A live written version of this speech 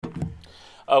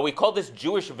We call this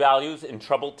Jewish Values in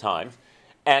Troubled Times.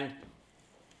 And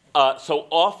so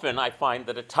often I find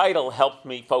that a title helps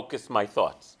me focus my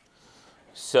thoughts.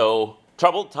 So,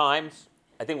 Troubled Times,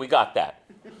 I think we got that.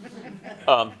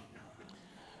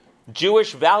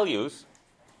 Jewish values,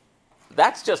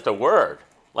 that's just a word.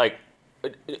 Like,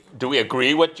 do we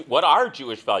agree? What are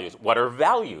Jewish values? What are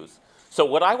values? So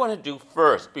what I want to do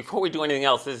first, before we do anything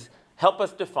else, is help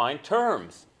us define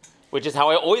terms, which is how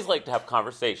I always like to have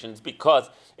conversations, because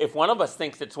if one of us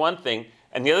thinks it's one thing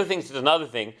and the other thinks it's another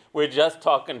thing, we're just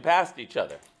talking past each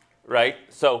other, right?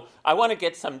 So I want to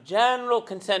get some general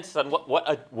consensus on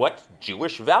what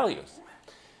Jewish values.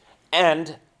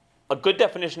 And a good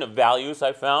definition of values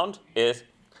I found is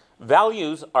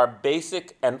values are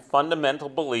basic and fundamental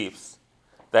beliefs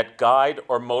that guide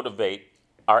or motivate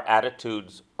our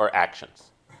attitudes or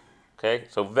actions. Okay?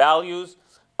 So values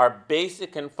are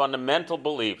basic and fundamental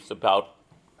beliefs about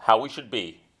how we should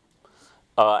be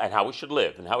and how we should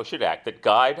live and how we should act that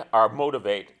guide or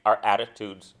motivate our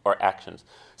attitudes or actions.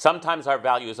 Sometimes our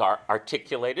values are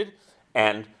articulated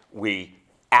and we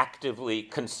actively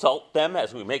consult them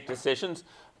as we make decisions.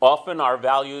 Often our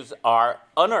values are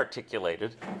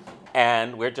unarticulated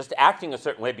and we're just acting a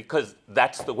certain way because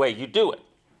that's the way you do it,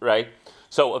 right?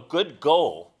 So a good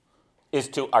goal is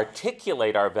to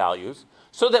articulate our values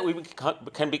so that we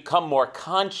can become more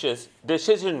conscious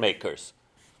decision makers.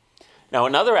 Now,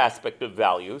 another aspect of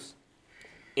values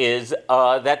is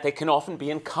that they can often be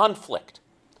in conflict.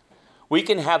 We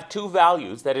can have two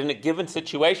values that in a given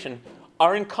situation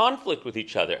are in conflict with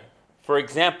each other. For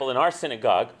example, in our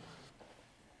synagogue,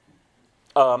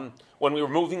 when we were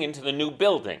moving into the new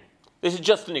building, this is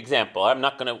just an example. I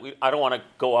don't want to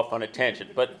go off on a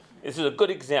tangent, but this is a good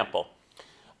example.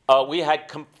 We had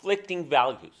conflicting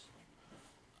values.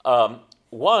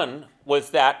 One was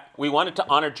that we wanted to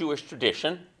honor Jewish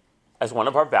tradition as one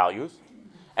of our values,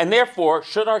 and therefore,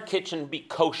 should our kitchen be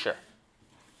kosher?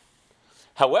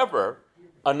 However,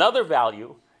 another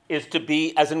value is to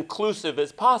be as inclusive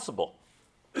as possible,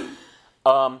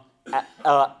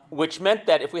 which meant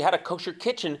that if we had a kosher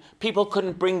kitchen, people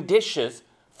couldn't bring dishes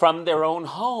from their own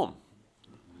home.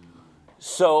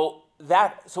 So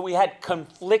we had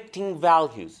conflicting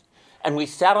values. And we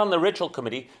sat on the ritual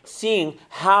committee seeing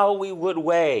how we would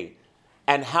weigh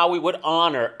and how we would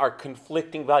honor our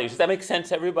conflicting values. Does that make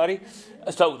sense, everybody?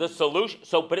 So the solution,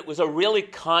 but it was a really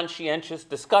conscientious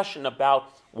discussion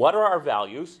about what are our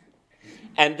values.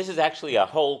 And this is actually a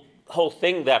whole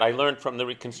thing that I learned from the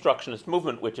Reconstructionist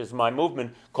movement, which is my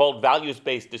movement called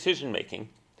values-based decision-making,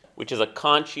 which is a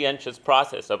conscientious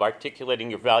process of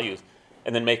articulating your values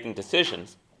and then making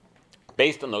decisions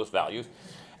based on those values.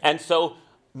 And so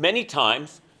many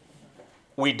times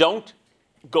we don't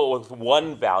go with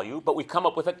one value, but we come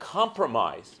up with a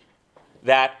compromise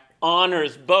that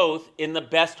honors both in the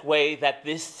best way that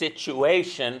this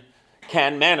situation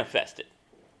can manifest it,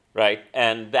 right?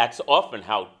 And that's often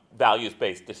how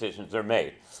values-based decisions are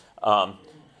made.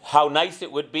 How nice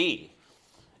it would be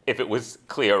if it was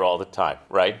clear all the time,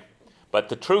 right? But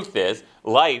the truth is,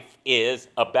 life is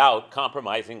about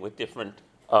compromising with different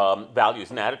values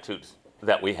and attitudes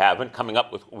that we have and coming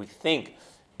up with what we think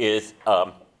is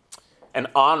an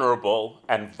honorable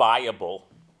and viable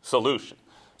solution.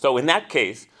 So in that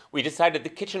case, we decided the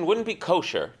kitchen wouldn't be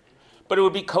kosher, but it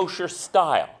would be kosher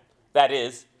style. That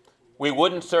is, we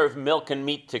wouldn't serve milk and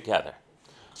meat together,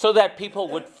 so that people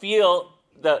would feel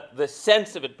the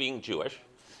sense of it being Jewish,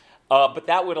 but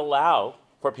that would allow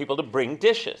for people to bring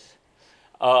dishes.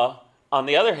 On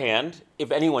the other hand,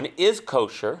 if anyone is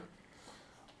kosher,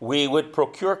 we would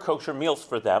procure kosher meals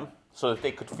for them so that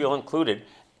they could feel included.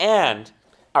 And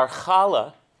our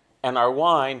challah and our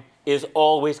wine is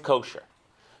always kosher,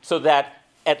 so that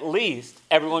at least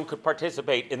everyone could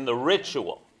participate in the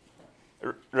ritual,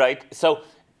 right? So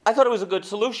I thought it was a good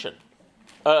solution.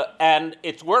 And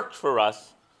it's worked for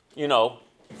us,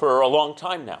 for a long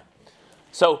time now.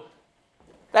 So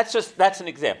that's an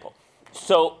example.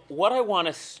 So what I want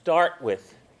to start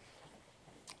with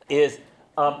is,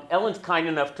 Ellen's kind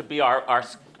enough to be our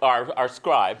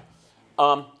scribe.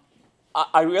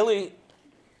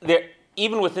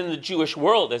 Even within the Jewish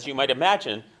world, as you might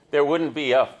imagine, there wouldn't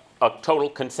be a total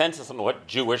consensus on what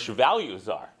Jewish values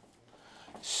are.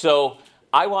 So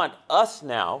I want us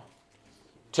now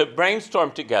to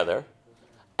brainstorm together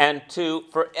and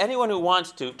for anyone who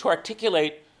wants to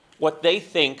articulate what they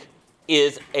think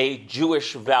is a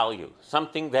Jewish value,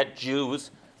 something that Jews,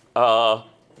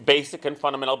 basic and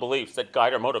fundamental beliefs that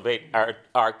guide or motivate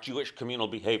our Jewish communal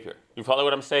behavior. You follow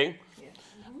what I'm saying? Yes.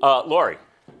 Lori.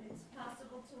 It's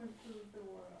possible to improve the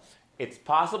world. It's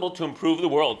possible to improve the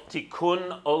world.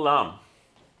 Tikkun olam.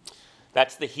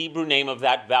 That's the Hebrew name of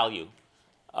that value.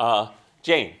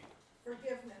 Jane?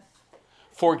 Forgiveness.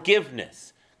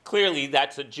 Forgiveness. Clearly,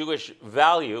 that's a Jewish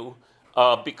value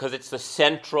because it's the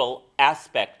central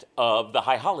aspect of the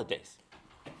high holidays.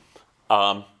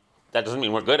 That doesn't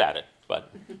mean we're good at it,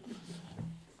 but...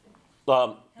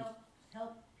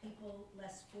 Help people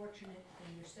less fortunate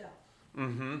than yourself.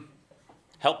 Mm-hmm.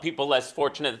 Help people less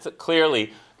fortunate. It's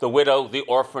clearly, the widow, the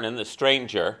orphan, and the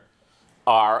stranger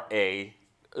are a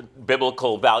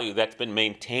biblical value that's been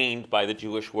maintained by the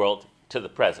Jewish world to the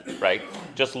present, right?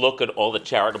 Just look at all the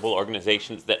charitable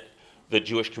organizations that the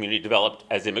Jewish community developed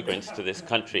as immigrants to this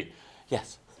country.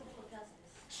 Yes?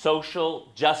 Social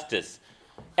justice,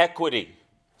 equity,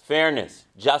 fairness,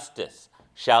 justice.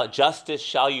 Justice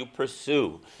shall you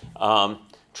pursue.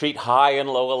 Treat high and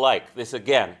low alike. This,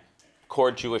 again,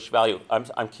 core Jewish value.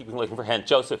 I'm keeping looking for hand.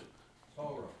 Joseph?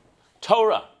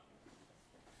 Torah.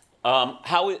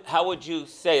 How would you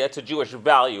say it's a Jewish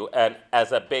value and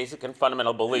as a basic and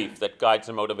fundamental belief that guides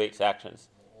and motivates actions?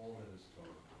 All that is Torah.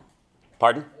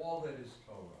 Pardon? All that is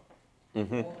Torah.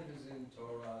 Mm-hmm. All that is in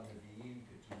Torah, Nevi'im,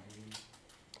 Ketuvim.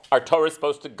 Our Torah is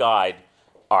supposed to guide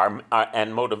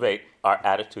and motivate our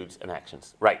attitudes and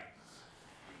actions. Right.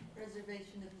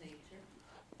 Preservation of nature.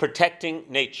 Protecting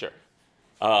nature.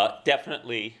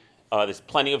 Definitely, there's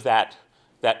plenty of that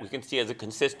we can see as a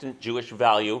consistent Jewish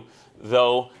value,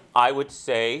 though I would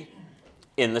say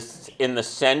in the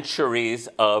centuries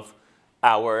of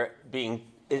our being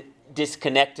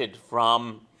disconnected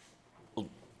from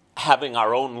having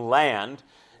our own land,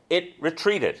 it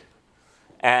retreated.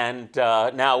 And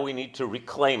now we need to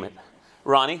reclaim it.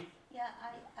 Ronnie? Yeah,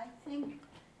 I think,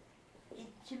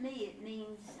 to me, it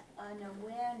means an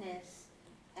awareness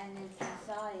and a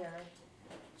desire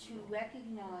to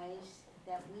recognize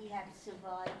that we have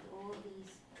survived all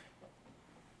these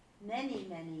many,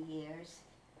 many years,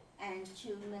 and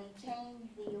to maintain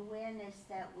the awareness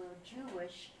that we're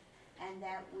Jewish and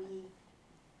that we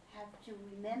have to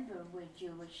remember we're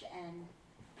Jewish and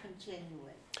continue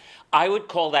it. I would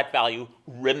call that value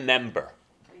remember.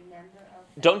 Remember?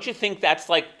 Okay. Don't you think that's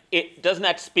doesn't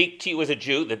that speak to you as a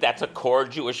Jew, that that's a core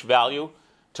Jewish value?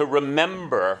 To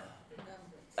remember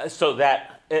so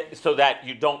that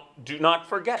you do not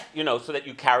forget, so that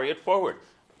you carry it forward.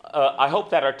 I hope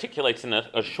that articulates in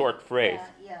a short phrase.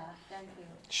 Yeah, thank you.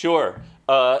 Sure.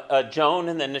 Joan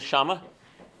and then Neshama?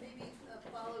 Maybe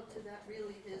a follow to that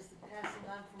really is the passing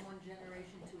on from one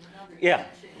generation to another. Yeah.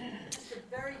 It's the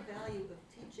very value of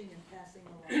teaching and passing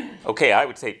along. Okay, I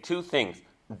would say two things.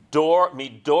 Midor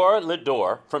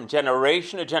ledor, from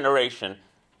generation to generation,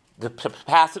 to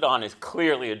pass it on is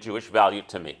clearly a Jewish value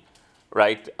to me,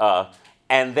 right?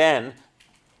 And then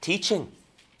teaching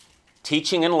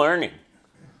and learning.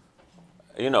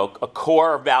 A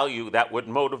core value that would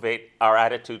motivate our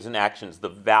attitudes and actions, the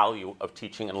value of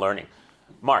teaching and learning.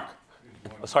 Mark.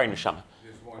 Sorry, Neshama.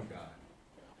 There's one God.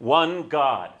 One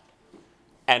God.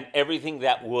 And everything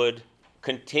that would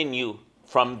continue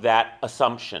from that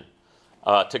assumption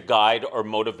to guide or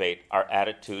motivate our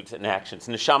attitudes and actions.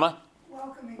 Neshama?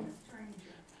 Welcoming the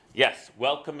stranger. Yes,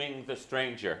 welcoming the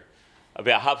stranger.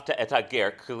 Ve'ahavta et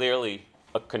hager, clearly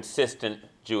a consistent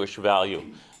Jewish value.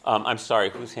 I'm sorry,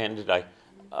 whose hand did I?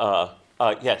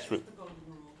 Yes, Ruth.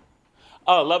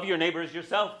 Love your neighbor as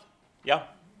yourself. Yeah.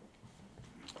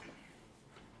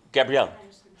 Gabrielle.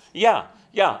 Yeah.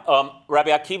 Rabbi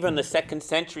Akiva in the 2nd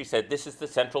century said this is the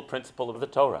central principle of the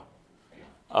Torah.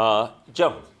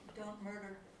 Joe. Don't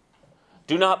murder.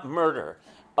 Do not murder,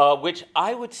 which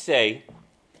I would say,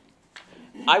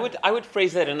 I would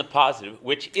phrase that in the positive,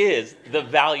 which is the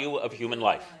value of human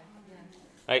life.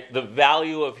 Right? The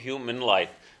value of human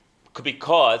life.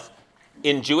 Because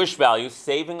in Jewish values,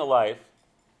 saving a life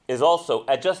is also,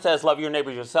 just as love your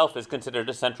neighbor yourself is considered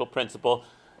a central principle,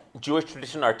 Jewish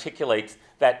tradition articulates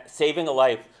that saving a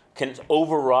life can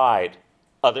override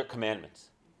other commandments.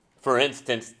 For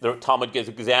instance, the Talmud gives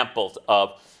examples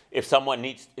of if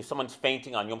someone's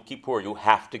fainting on Yom Kippur, you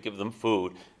have to give them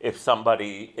food. If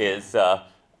somebody is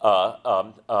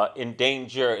in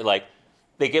danger,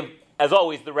 they give, as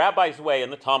always, the rabbi's way in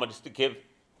the Talmud is to give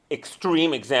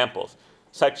extreme examples,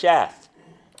 such as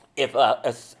if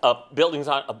a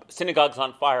synagogue's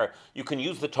on fire, you can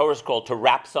use the Torah scroll to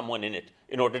wrap someone in it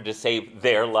in order to save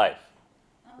their life.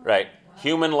 Right? Wow.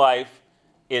 Human life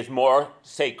is more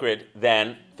sacred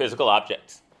than physical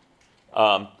objects.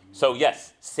 So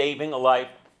yes, saving a life,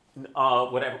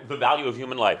 whatever the value of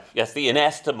human life. Yes, the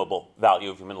inestimable value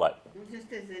of human life.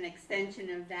 Just as an extension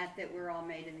of that we're all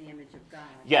made in the image of God.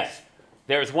 Yes,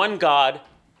 there's one God,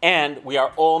 and we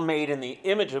are all made in the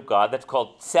image of God. That's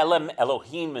called Tselem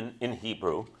Elohim in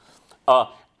Hebrew.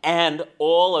 and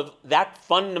all of that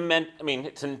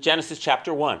it's in Genesis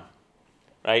chapter 1,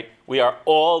 right? We are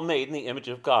all made in the image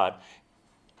of God.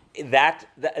 That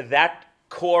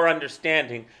core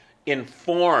understanding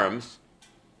informs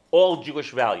all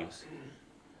Jewish values.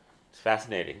 It's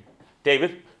fascinating.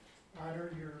 David?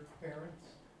 Honor your parents.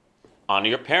 Honor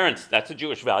your parents. That's a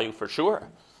Jewish value for sure.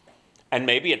 And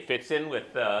maybe it fits in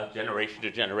with generation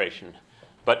to generation,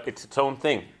 but it's its own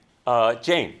thing.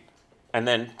 Jane, and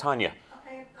then Tanya.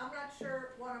 I'm not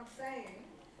sure what I'm saying.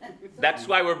 That's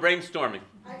why we're brainstorming.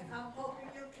 I'm hoping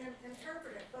you can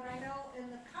interpret it, but I know in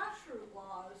the kashrut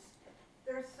laws,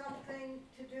 there's something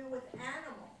to do with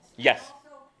animals. Yes.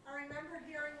 Also, I remember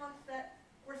hearing once that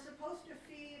we're supposed to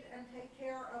feed and take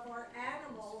care of our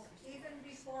animals even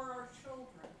before our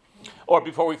children. Or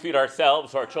before we feed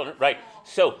ourselves or our children. Right.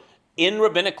 So in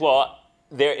rabbinic law,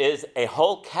 there is a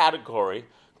whole category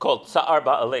called Tsa'ar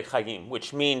Ba'alei Chayim,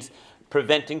 which means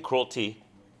preventing cruelty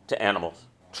to animals,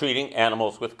 treating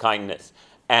animals with kindness.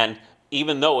 And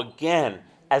even though, again,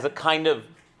 as a kind of,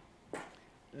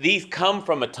 these come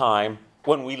from a time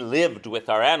when we lived with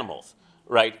our animals,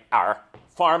 right? Our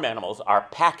farm animals, our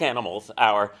pack animals,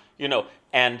 and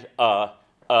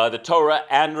the Torah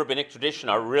and rabbinic tradition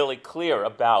are really clear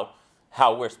about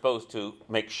how we're supposed to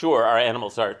make sure our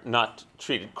animals are not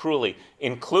treated cruelly,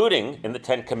 including in the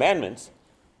Ten Commandments.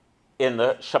 In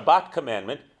the Shabbat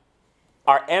commandment,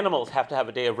 our animals have to have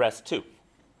a day of rest too.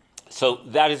 So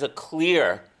that is our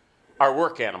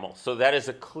work animals, so that is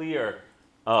a clear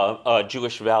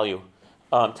Jewish value.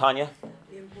 Tanya?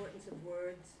 The importance of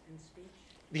words and speech.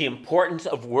 The importance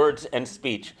of words and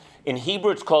speech. In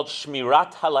Hebrew, it's called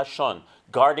Shmirat HaLashon,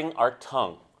 guarding our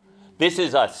tongue. This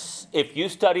is if you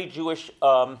study Jewish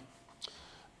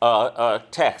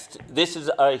text, this is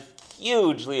a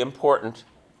hugely important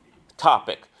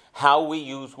topic, how we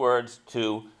use words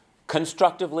to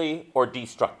constructively or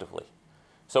destructively.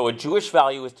 So a Jewish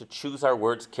value is to choose our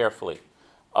words carefully.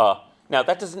 Now,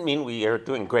 that doesn't mean we are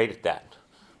doing great at that,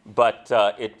 but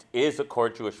it is a core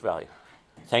Jewish value.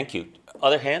 Thank you.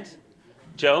 Other hands?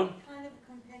 Joan? Kind of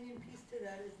a companion piece to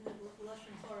that, isn't it, with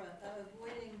Lashon Hara,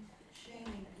 avoiding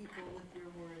shaming people with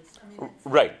your words. I mean, it's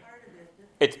Right. part of it.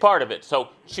 It's part of it. So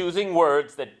choosing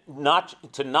words the Shmirat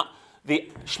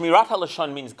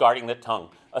HaLashon means guarding the tongue.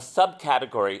 A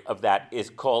subcategory of that is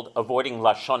called avoiding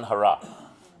Lashon Hara,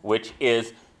 which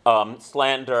is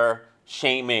slander,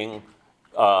 shaming,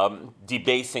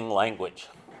 debasing language.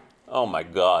 Oh my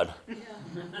God. Yeah. I think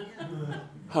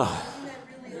that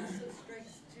really also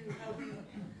strikes to how we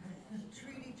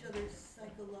treat each other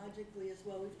psychologically as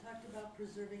well. We've talked about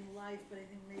preserving life, but I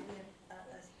think maybe an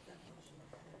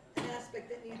aspect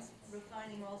that needs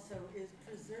refining also is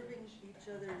preserving each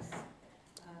other's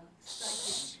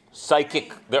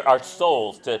Psychic, there are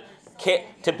souls, to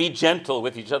be gentle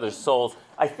with each other's souls.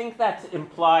 I think that's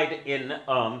implied in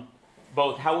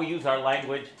both how we use our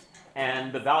language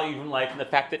and the value of life and the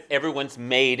fact that everyone's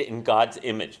made in God's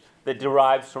image that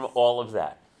derives from all of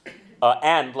that.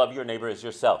 And love your neighbor as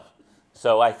yourself.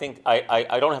 So I think,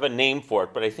 I don't have a name for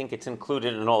it, but I think it's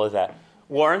included in all of that.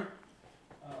 Warren?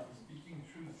 Speaking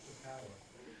truth to power.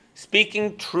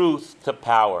 Speaking truth to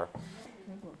power.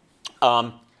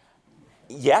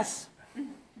 Yes.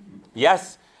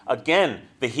 Yes. Again,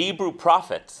 the Hebrew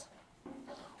prophets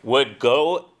would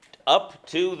go up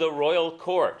to the royal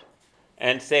court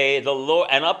and say, the Lord,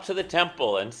 and up to the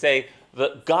temple and say,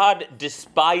 that God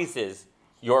despises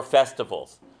your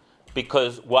festivals,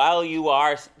 because while you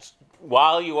are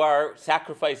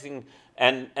sacrificing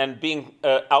and being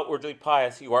outwardly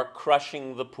pious, you are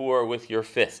crushing the poor with your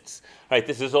fists. Right?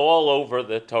 This is all over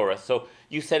the Torah. So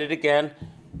you said it again,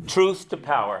 truth to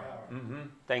power. Mm-hmm.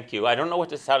 Thank you. I don't know how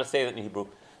to say that in Hebrew.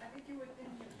 I think you were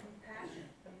thinking of compassion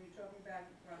when you were talking about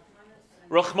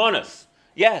Rachmanis. Rachmanis.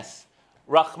 Yes.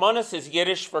 Rachmanis is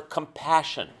Yiddish for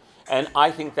compassion. And I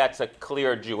think that's a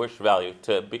clear Jewish value,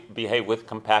 to behave with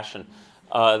compassion.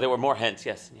 There were more hands.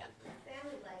 Yes. Yeah.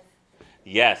 Family life.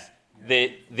 Yes.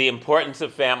 The importance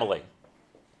of family.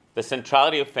 The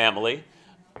centrality of family.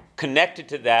 Connected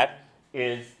to that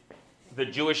is the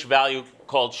Jewish value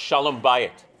called Shalom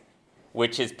Bayit,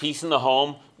 which is peace in the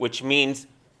home, which means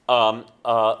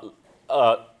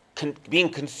being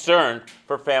concerned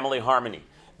for family harmony.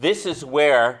 This is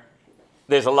where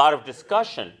there's a lot of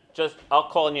discussion. I'll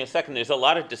call in you a second. There's a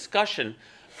lot of discussion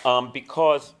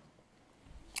because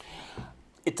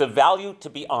it's a value to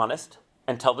be honest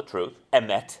and tell the truth,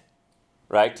 emet,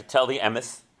 right? To tell the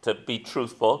emes, to be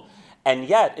truthful, and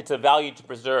yet it's a value to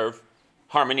preserve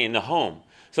harmony in the home.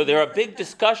 So there are big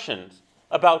discussions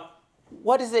about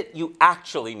what is it you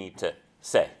actually need to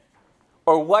say,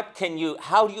 or what can you?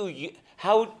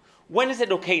 When is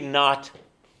it okay not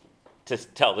to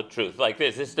tell the truth. Like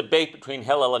there's this debate between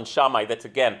Hillel and Shammai that's,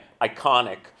 again,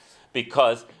 iconic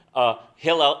because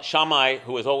Shammai,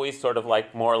 who is always sort of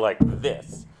like more like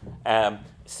this,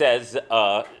 says,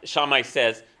 House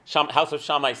of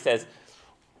Shammai says,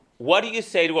 what do you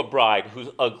say to a bride who's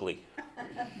ugly?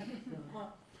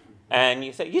 And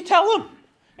you say, you tell them.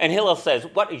 And Hillel says,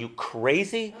 what, are you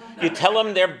crazy? You tell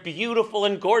them they're beautiful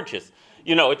and gorgeous.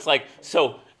 It's like,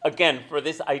 so again, for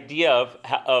this idea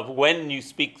of when you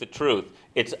speak the truth,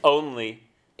 it's only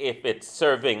if it's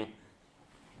serving,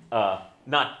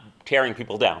 not tearing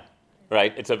people down,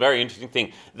 right? It's a very interesting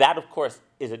thing. That, of course,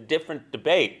 is a different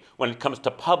debate when it comes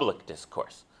to public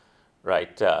discourse,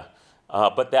 right?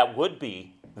 But that would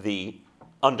be the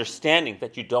understanding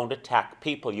that you don't attack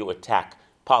people, you attack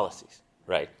policies,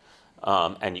 right?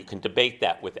 And you can debate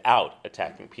that without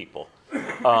attacking people.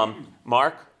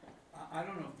 Mark? I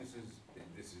don't know if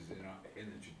this is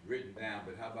written down,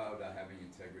 but how about having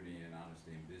integrity and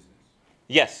honesty in business?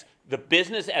 Yes, the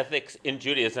business ethics in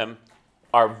Judaism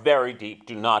are very deep.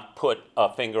 Do not put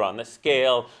a finger on the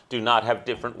scale. Do not have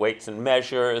different weights and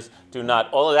measures. Do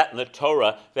not, all of that in the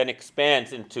Torah then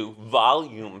expands into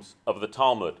volumes of the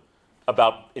Talmud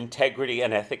about integrity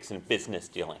and ethics in business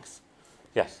dealings.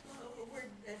 Yes? A word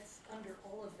that's under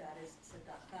all of that is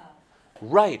tzedakah.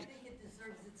 Right. I think it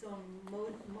deserves its own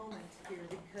moment here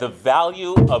because The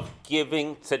value of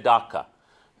giving tzedakah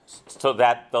so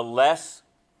that the less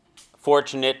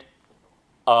fortunate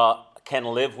can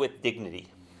live with dignity.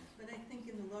 But I think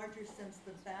in the larger sense,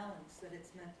 the balance that it's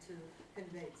meant to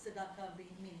convey, tzedakah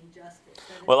meaning justice.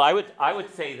 that Well, it's- I would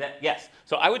say that, yes.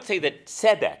 So I would say that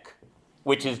tzedek,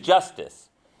 which is justice,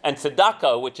 and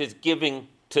tzedakah, which is giving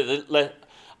to the,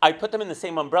 I put them in the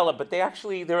same umbrella, but they're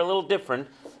a little different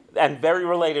and very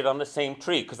related on the same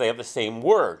tree because they have the same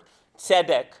word.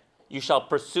 Tzedek, you shall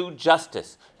pursue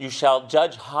justice. You shall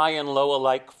judge high and low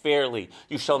alike fairly.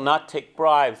 You shall not take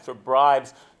bribes, for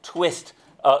bribes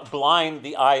blind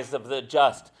the eyes of the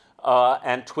just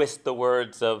and twist the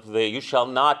words of the, you shall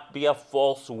not be a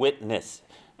false witness,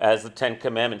 as the Ten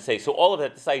Commandments say. So all of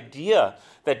that, this idea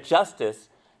that justice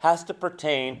has to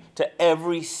pertain to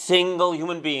every single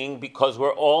human being because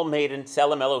we're all made in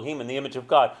Tselem Elohim, in the image of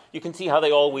God. You can see how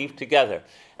they all weave together.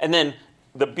 And then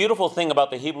the beautiful thing about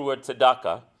the Hebrew word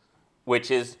tzedakah, which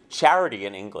is charity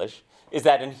in English, is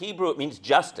that in Hebrew it means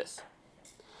justice.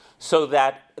 So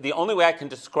that the only way I can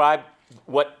describe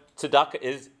what tzedakah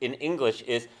is in English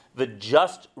is the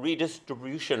just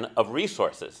redistribution of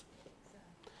resources.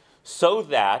 So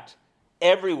that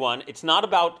everyone, it's not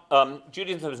about,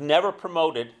 Judaism has never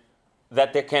promoted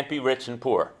that there can't be rich and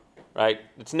poor, right?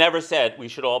 It's never said we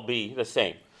should all be the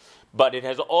same. But it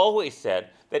has always said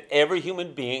that every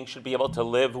human being should be able to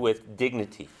live with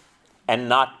dignity and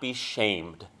not be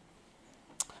shamed.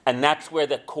 And that's where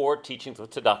the core teachings of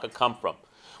tzedakah come from.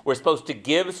 We're supposed to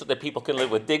give so that people can live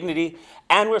with dignity,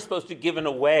 and we're supposed to give in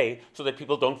a way so that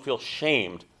people don't feel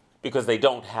shamed because they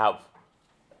don't have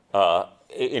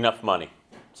enough money.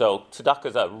 So tzedakah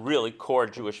is a really core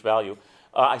Jewish value.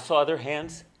 I saw other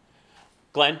hands.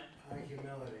 Glenn?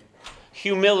 Humility.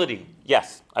 Humility,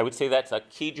 yes. I would say that's a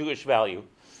key Jewish value.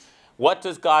 What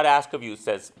does God ask of you,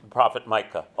 says Prophet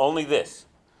Micah? Only this,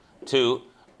 to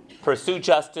pursue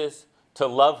justice, to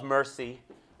love mercy,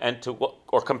 and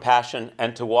or compassion,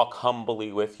 and to walk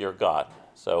humbly with your God.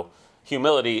 So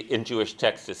humility in Jewish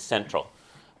texts is central.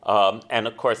 And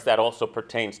of course, that also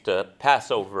pertains to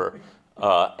Passover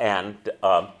and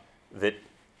the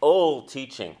old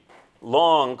teaching,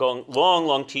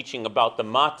 long teaching about the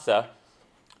matzah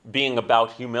being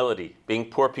about humility, being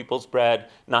poor people's bread,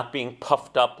 not being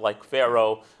puffed up like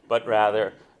Pharaoh, but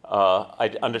rather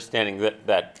understanding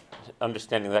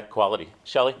that quality.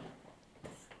 Shelley?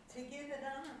 To give it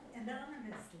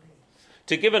anonymously.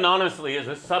 To give anonymously is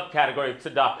a subcategory of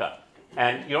tzedakah.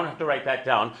 And you don't have to write that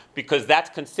down because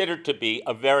that's considered to be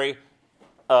a very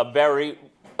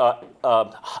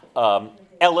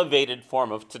elevated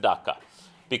form of tzedakah.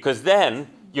 Because then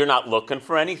you're not looking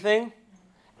for anything,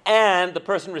 and the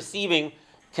person receiving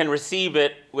can receive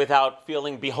it without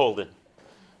feeling beholden.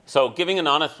 So giving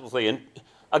anonymously, and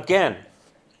again,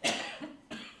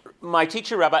 my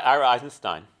teacher, Rabbi Ira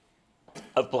Eisenstein,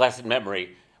 of blessed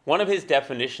memory, one of his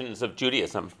definitions of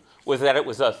Judaism was that it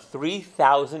was a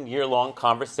 3,000-year-long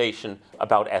conversation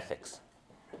about ethics.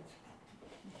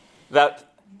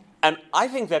 And I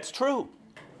think that's true.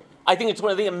 I think it's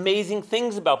one of the amazing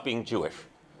things about being Jewish,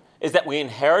 is that we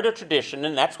inherit a tradition,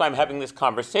 and that's why I'm having this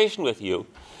conversation with you,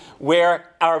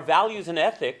 where our values and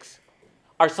ethics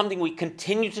are something we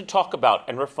continue to talk about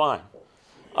and refine.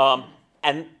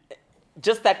 And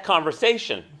just that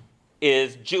conversation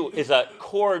is a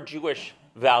core Jewish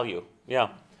value. Yeah.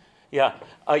 Yeah.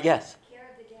 Yes. Care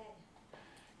of the dead.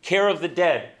 Care of the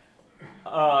dead.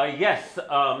 Yes.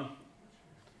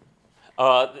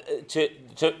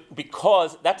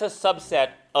 Because that's a subset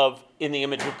of in the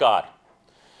image of God.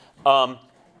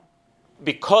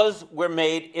 Because we're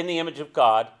made in the image of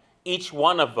God, each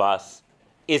one of us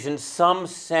is in some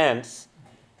sense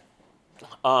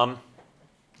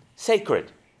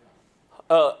sacred,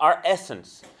 our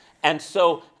essence. And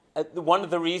so one of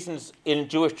the reasons in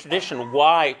Jewish tradition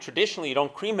why traditionally you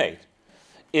don't cremate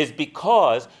is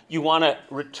because you want to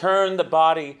return the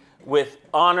body with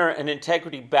honor and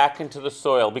integrity back into the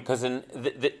soil, because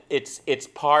it's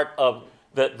part of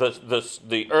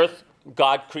the earth.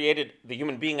 God created the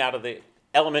human being out of the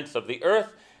elements of the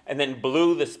earth and then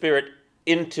blew the spirit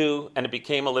into, and it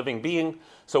became a living being.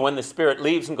 So when the spirit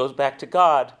leaves and goes back to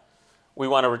God, we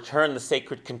want to return the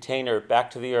sacred container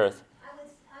back to the earth.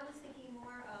 I was thinking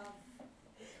more of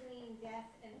between death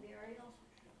and burial.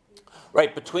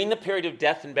 Right, between the period of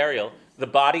death and burial, the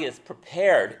body is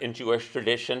prepared in Jewish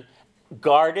tradition,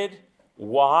 guarded,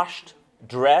 washed,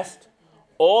 dressed,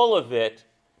 all of it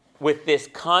with this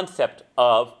concept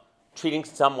of treating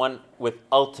someone with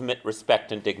ultimate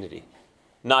respect and dignity,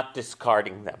 not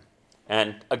discarding them.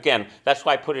 And again, that's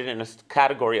why I put it in a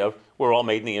category of we're all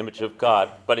made in the image of God,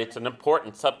 but it's an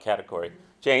important subcategory.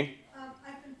 Jane?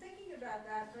 I've been thinking about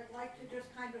that, but I'd like to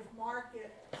just kind of mark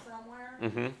it somewhere.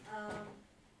 Mm-hmm.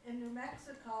 In New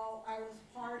Mexico, I was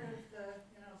part of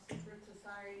the, secret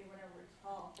society, whatever it's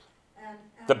called. And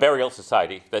The burial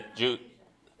society, the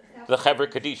Chevra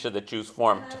Kadisha that Jews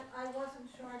formed. And I wasn't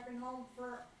sure. I've been home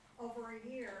for over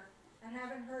a year and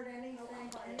haven't heard anything.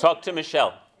 Talk to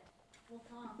Michelle. Well,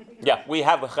 Tom, Yeah, we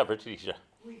have a Chevra Kadisha.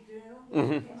 we do?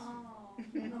 Mhm. Oh,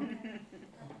 okay.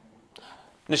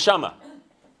 Neshama.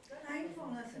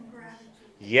 Thankfulness and gratitude.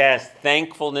 Yes,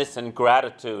 thankfulness and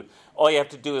gratitude. All you have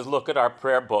to do is look at our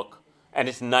prayer book, and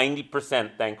it's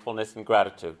 90% thankfulness and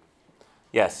gratitude.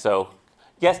 Yes, so,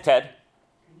 yes, Ted?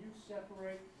 Can you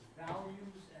separate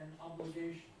values and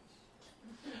obligations?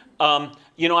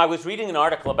 I was reading an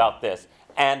article about this,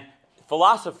 and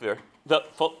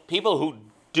people who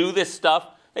do this stuff,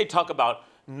 they talk about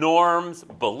norms,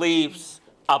 beliefs,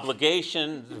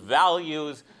 obligations,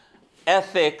 values,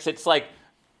 ethics. It's like,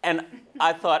 and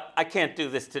I thought, I can't do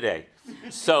this today.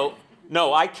 So,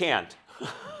 no, I can't.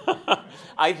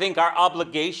 I think our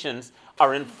obligations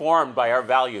are informed by our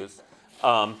values.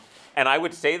 And I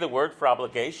would say the word for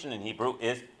obligation in Hebrew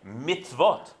is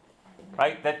mitzvot,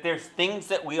 right? That there's things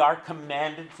that we are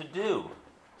commanded to do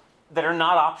that are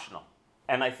not optional.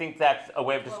 And I think that's a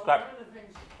way of describing. Well, one of the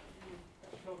things you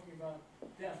were talking about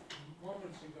death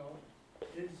moments ago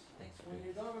is when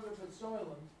you go to the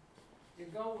Soylent, you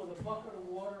go with a bucket of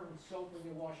water and soap and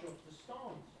you wash off the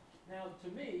stones. Now, to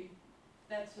me,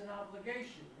 that's an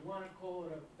obligation. You want to call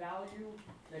it a value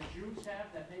that Jews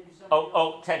have that maybe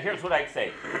somebody Ted, here's what I'd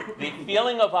say. The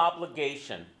feeling of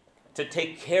obligation to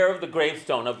take care of the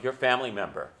gravestone of your family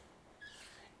member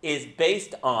is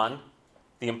based on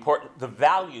the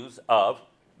values of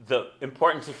the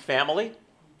importance of family,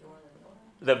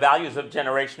 the values of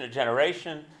generation to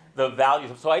generation, the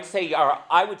values of, so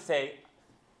I would say,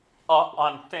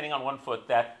 standing on one foot,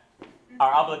 that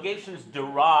our obligations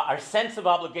our sense of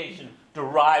obligation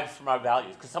derives from our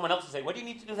values. Because someone else will say, what do you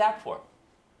need to do that for?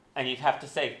 And you'd have to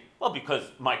say, well,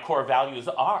 because my core values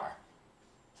are.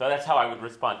 So that's how I would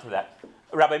respond to that.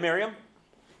 Rabbi Miriam?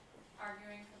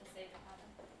 Arguing for the sake of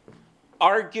heaven.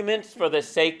 Arguments for the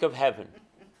sake of heaven.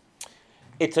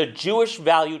 It's a Jewish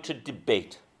value to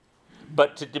debate,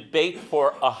 but to debate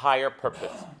for a higher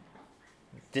purpose.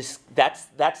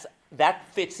 That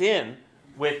fits in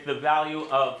with the value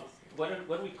of, what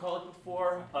did we call it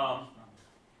before?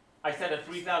 I said a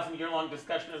 3,000-year-long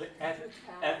discussion of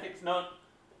ethics. No,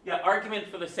 yeah, argument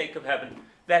for the sake of heaven.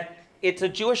 That it's a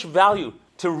Jewish value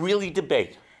to really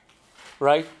debate,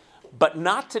 right? But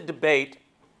not to debate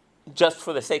just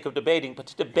for the sake of debating, but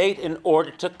to debate in order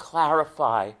to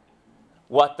clarify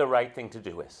what the right thing to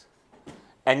do is.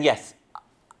 And yes,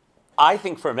 I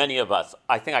think for many of us,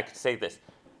 I think I could say this,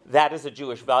 that is a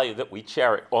Jewish value that we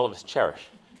cherish, all of us cherish,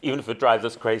 even if it drives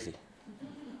us crazy.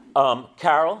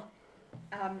 Carol?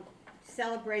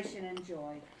 Celebration and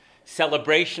joy.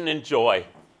 Celebration and joy.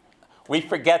 We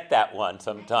forget that one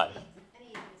sometimes.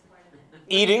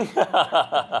 Eating?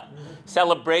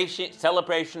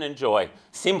 Celebration and joy.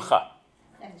 Simcha.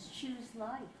 That's choose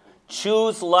life.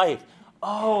 Choose life.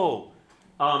 Oh,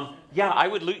 I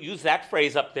would use that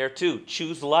phrase up there too.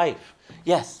 Choose life.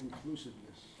 Yes.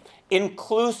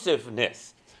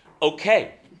 Inclusiveness.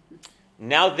 Okay.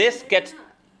 Now this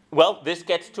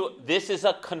is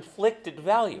a conflicted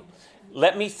value.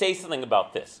 Let me say something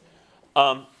about this.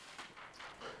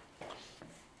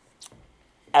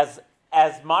 as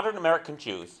modern American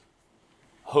Jews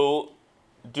who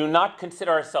do not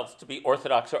consider ourselves to be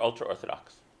Orthodox or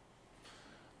ultra-Orthodox,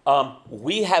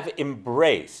 we have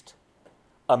embraced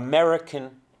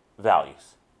American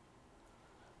values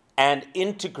and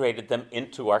integrated them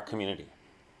into our community.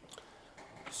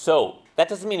 So that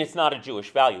doesn't mean it's not a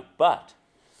Jewish value, but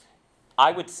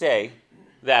I would say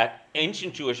that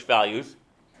ancient Jewish values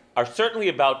are certainly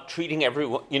about treating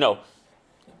everyone,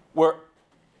 we're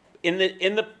in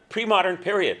the pre-modern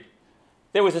period,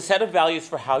 there was a set of values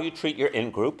for how you treat your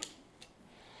in-group,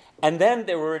 and then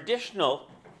there were additional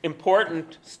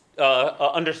important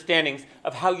understandings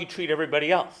of how you treat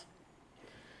everybody else.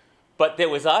 But there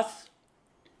was us,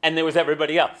 and there was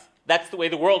everybody else. That's the way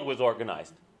the world was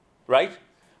organized, right?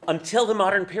 Until the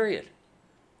modern period,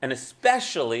 and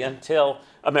especially until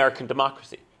American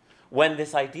democracy, when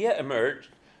this idea emerged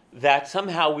that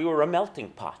somehow we were a melting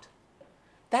pot.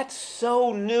 That's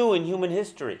so new in human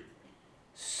history.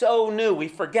 So new, we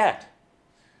forget.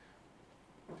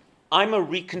 I'm a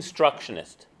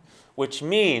Reconstructionist, which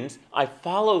means I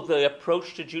follow the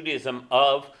approach to Judaism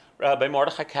of Rabbi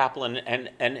Mordechai Kaplan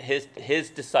and his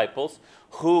disciples,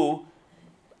 who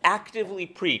actively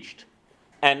preached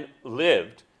and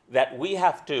lived that we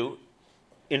have to,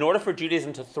 in order for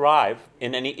Judaism to thrive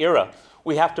in any era,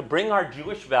 we have to bring our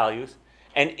Jewish values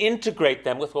and integrate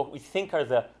them with what we think are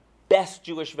the best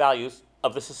Jewish values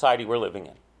of the society we're living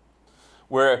in.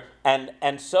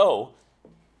 And so,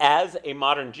 as a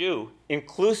modern Jew,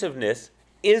 inclusiveness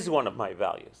is one of my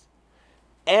values.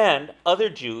 And other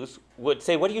Jews would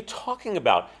say, what are you talking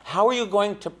about? How are you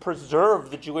going to preserve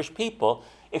the Jewish people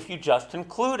if you just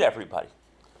include everybody?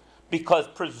 Because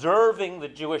preserving the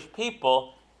Jewish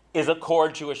people is a core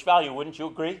Jewish value, wouldn't you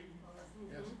agree?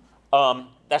 Yes.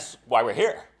 That's why we're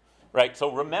here, right?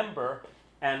 So remember,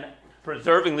 and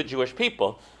preserving the Jewish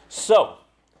people. So,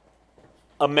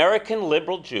 American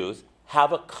liberal Jews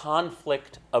have a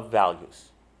conflict of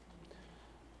values.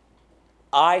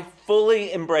 I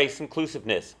fully embrace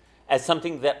inclusiveness as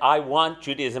something that I want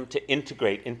Judaism to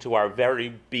integrate into our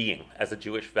very being as a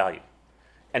Jewish value.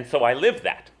 And so I live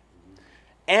that.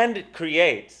 And it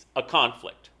creates a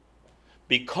conflict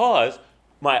because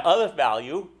my other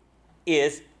value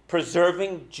is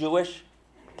preserving Jewish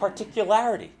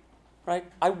particularity, right?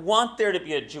 I want there to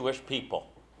be a Jewish people.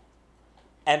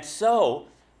 And so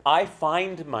I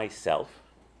find myself,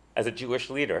 as a Jewish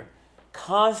leader,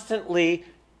 constantly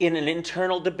in an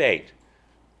internal debate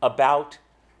about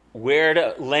where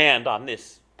to land on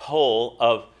this pole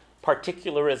of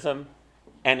particularism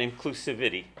and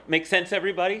inclusivity. Make sense,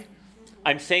 everybody?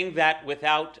 I'm saying that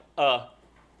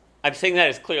I'm saying that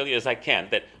as clearly as I can,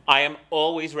 that I am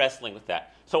always wrestling with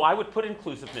that. So I would put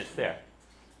inclusiveness there.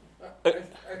 I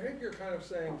think you're kind of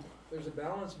saying there's a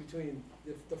balance between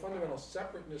the fundamental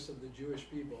separateness of the Jewish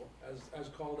people, as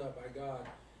called out by God,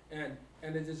 and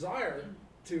a desire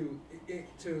to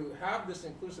have this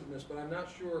inclusiveness, but I'm not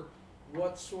sure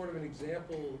what sort of an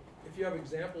example, if you have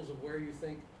examples of where you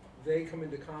think they come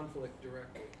into conflict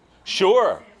directly.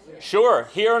 Sure.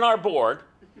 Here on our board,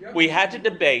 we had to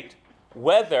debate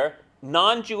whether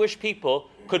non-Jewish people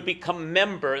could become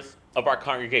members of our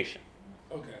congregation.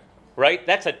 Okay. Right?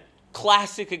 That's a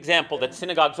classic example that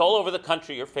synagogues all over the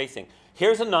country are facing.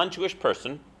 Here's a non-Jewish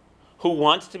person who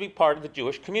wants to be part of the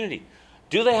Jewish community.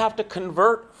 Do they have to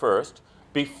convert first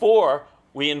before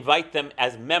we invite them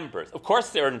as members? Of course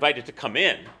they're invited to come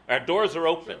in. Our doors are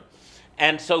open.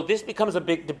 And so this becomes a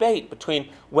big debate between,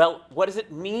 well, what does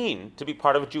it mean to be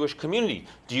part of a Jewish community?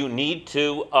 Do you need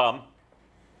to,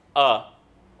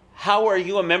 how are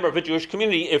you a member of a Jewish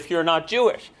community if you're not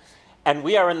Jewish? And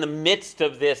we are in the midst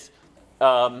of this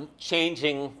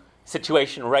changing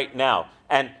situation right now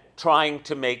and trying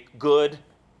to make good.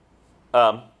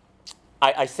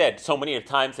 I said so many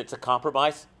times it's a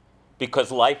compromise because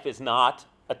life is not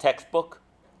a textbook.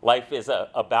 Life is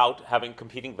about having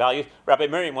competing values. Rabbi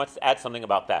Miriam wants to add something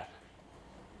about that.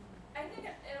 I think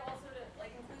it also,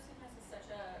 inclusiveness is such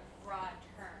a broad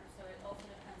term, so it also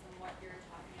depends on what you're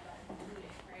talking about including,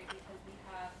 right? Because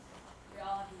we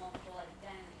all have multiple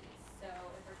identities. So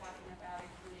if we're talking about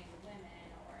including women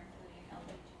or including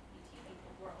LGBT people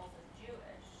who are also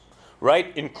Jewish. Right,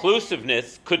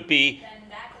 inclusiveness could be. Then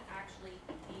that could actually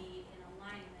be in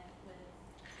alignment with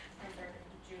preserving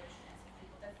Jewishness.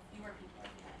 That fewer people are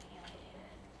being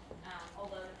alienated.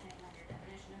 Although depending on your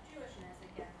definition of Jewishness,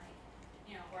 again,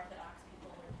 Orthodox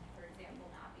people would, for example,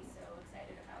 not be so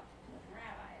excited about becoming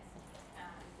rabbis.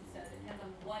 So it depends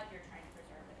on what you're trying to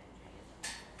preserve within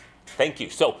Judaism. Thank you.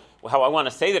 So how I want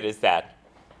to say that is that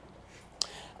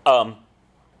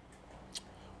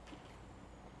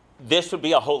this would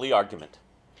be a holy argument.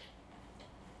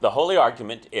 the holy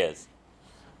argument is,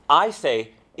 I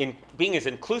say, in being as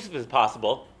inclusive as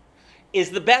possible is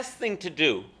the best thing to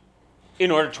do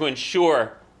in order to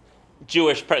ensure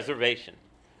Jewish preservation.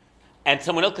 And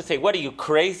someone else could say, what are you,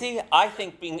 crazy? I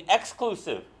think being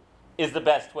exclusive is the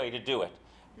best way to do it.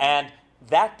 And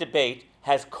that debate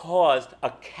has caused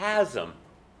a chasm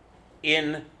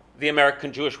in the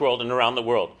American Jewish world and around the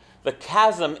world. The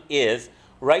chasm is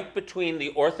right between the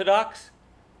Orthodox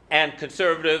and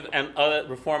conservative and other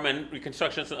Reform and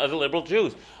Reconstructionists and other liberal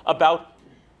Jews about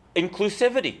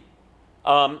inclusivity.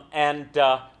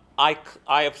 I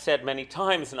have said many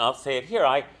times, and I'll say it here,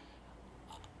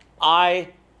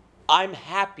 I'm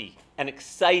happy and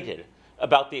excited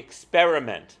about the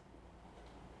experiment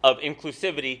of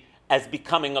inclusivity as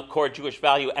becoming a core Jewish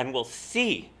value, and we'll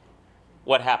see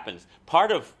what happens.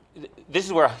 This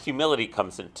is where humility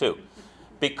comes in too,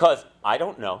 because I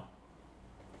don't know.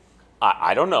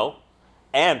 I don't know,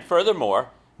 and furthermore,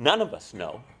 none of us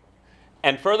know.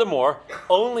 And furthermore,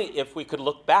 only if we could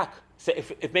look back, say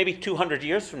if maybe 200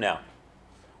 years from now,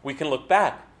 we can look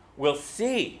back, we'll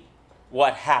see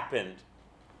what happened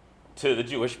to the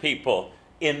Jewish people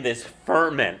in this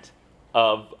ferment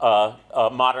of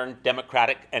modern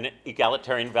democratic and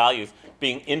egalitarian values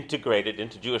being integrated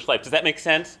into Jewish life. Does that make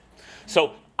sense?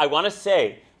 So I want to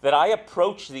say that I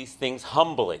approach these things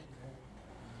humbly.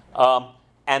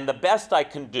 And the best I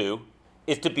can do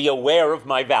is to be aware of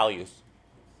my values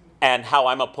and how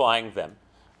I'm applying them.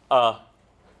 Yeah,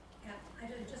 I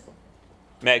just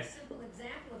Meg? a simple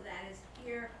example of that is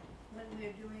here when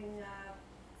we're doing,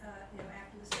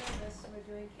 after the service,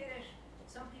 we're doing Kiddush.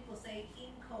 Some people say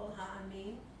Im Kol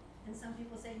Ha'amin, and some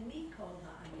people say Mi Kol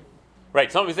Ha'amin.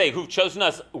 Right, some say who've chosen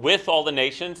us with all the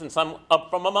nations and some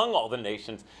from among all the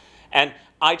nations. And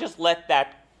I just let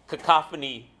that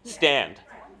cacophony stand,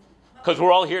 because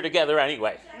we're all here together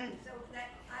anyway. Exactly, so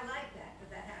I like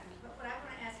that happens. But what I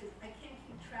want to ask is, I can't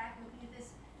keep track of this,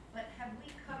 but have we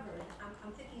covered,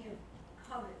 I'm thinking of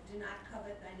covet, do not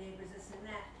covet thy neighbors, this and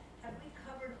that. Have we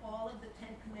covered all of the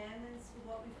 10 Commandments with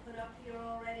what we've put up here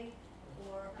already?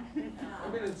 Or, I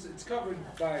mean, it's covered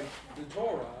by the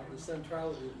Torah, the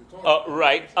centrality of the Torah.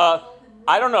 Right.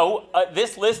 I don't know.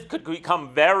 This list could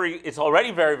become it's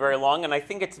already very, very long, and I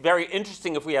think it's very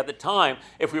interesting if we had the time,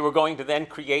 if we were going to then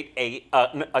create a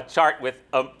chart with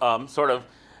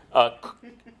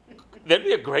that'd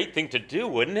be a great thing to do,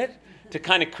 wouldn't it? To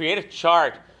kind of create a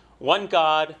chart. One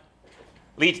God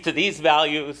leads to these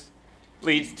values,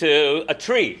 leads to a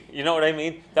tree. You know what I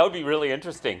mean? That would be really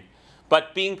interesting.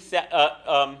 But do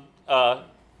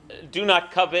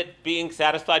not covet, being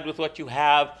satisfied with what you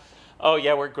have. Oh,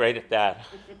 yeah, we're great at that.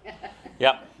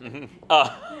 Yep.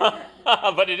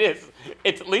 But it's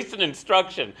at least an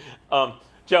instruction.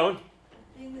 Joan?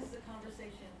 Being this is a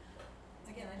conversation,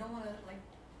 again, I don't want to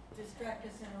distract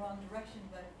us in the wrong direction,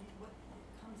 but what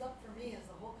comes up for me is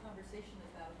the whole conversation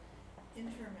about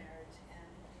intermarriage and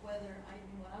whether,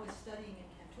 when I was studying in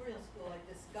cantorial school, I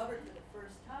discovered for the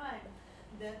first time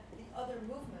that the other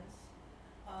movements,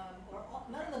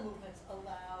 none of the movements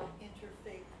allow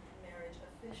interfaith marriage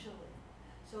officially.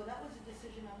 So that was a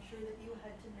decision I'm sure that you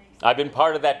had to make. I've been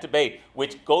part of that debate,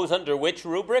 which goes under which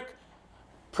rubric?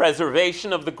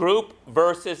 Preservation of the group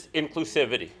versus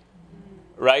inclusivity,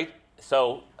 right?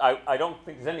 So I don't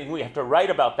think there's anything we have to write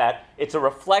about that. It's a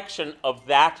reflection of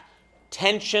that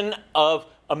tension of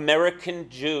American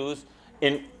Jews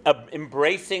in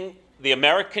embracing the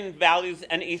American values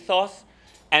and ethos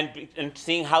and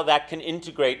seeing how that can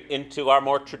integrate into our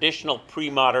more traditional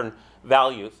pre-modern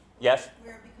values. Yes?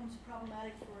 Where it becomes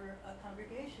problematic for a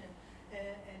congregation, and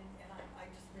I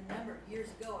just remember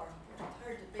years ago our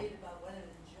entire debate about whether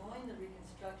to join the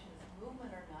Reconstructionist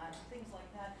movement or not, things like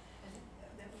that, and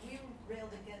that we railed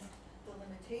against the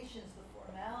limitations, the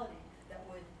formality that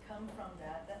would come from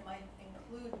that might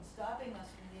include stopping us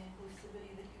from the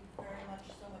inclusivity that you very much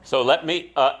so much. So let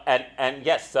me, and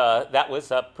yes, that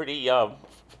was a pretty,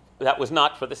 that was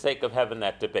not for the sake of having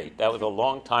that debate. That was a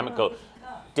long time ago.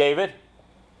 David?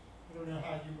 I don't know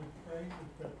how you would phrase it,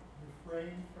 but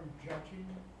refrain from judging.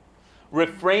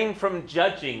 Refrain from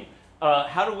judging.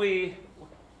 How do we...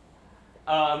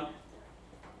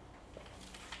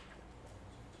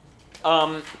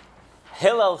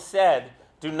 Hillel said,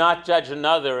 do not judge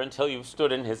another until you've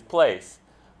stood in his place.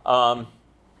 We were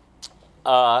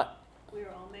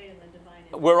all made in the divine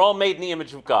image. We're all made in the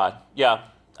image of God, yeah.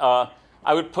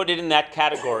 I would put it in that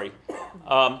category.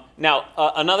 Now,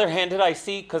 another hand that I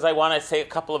see, because I want to say a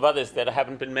couple of others that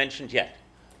haven't been mentioned yet.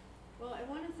 Well, I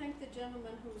want to thank the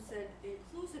gentleman who said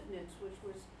inclusiveness, which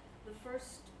was the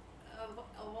first of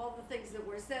all the things that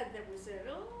were said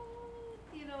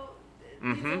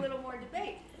needs a little more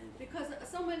debate. Because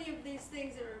some so many of these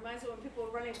things, it reminds me when people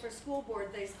are running for school board,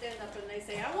 they stand up and they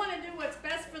say, I want to do what's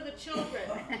best for the children.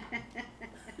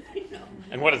 You know,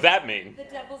 And what does that mean? the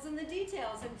devil's in the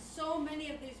details, and so many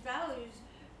of these values,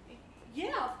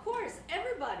 yeah, of course,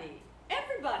 everybody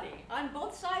on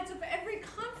both sides of every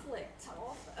conflict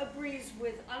agrees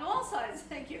with, on all sides,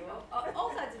 thank you,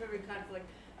 all sides of every conflict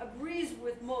agrees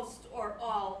with most or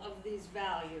all of these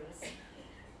values.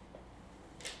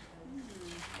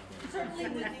 Certainly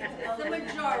with the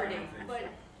majority, but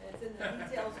It's in the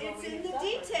details. where it's we in the suffer.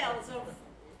 details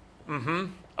of,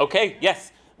 Okay,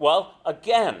 yes. Well,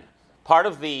 again, part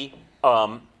of the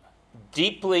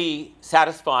deeply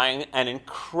satisfying and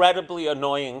incredibly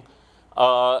annoying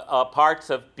parts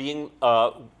of being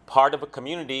part of a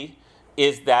community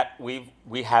is that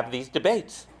we have these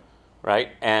debates, right?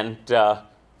 And of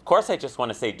course, I just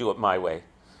want to say, do it my way.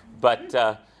 But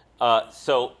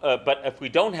but if we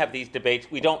don't have these debates,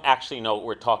 we don't actually know what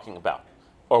we're talking about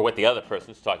or what the other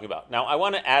person's talking about. Now, I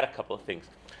want to add a couple of things.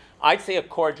 I'd say a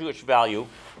core Jewish value.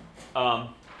 Have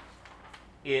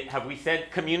we said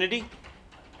community?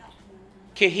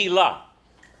 Kehillah.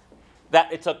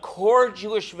 That it's a core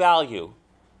Jewish value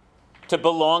to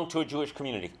belong to a Jewish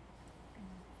community.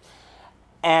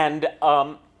 And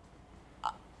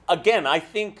again, I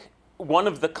think one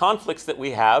of the conflicts that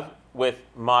we have with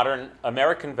modern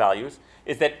American values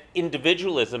is that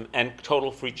individualism and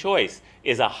total free choice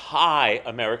is a high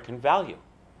American value.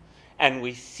 And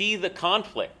we see the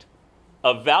conflict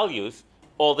of values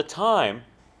all the time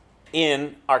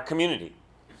in our community.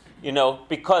 You know,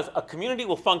 because a community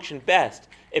will function best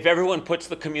if everyone puts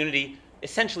the community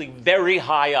essentially very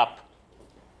high up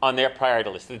on their priority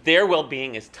list, that their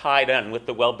well-being is tied in with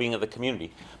the well-being of the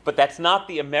community. But that's not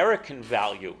the American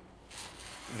value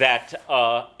that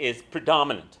is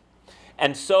predominant.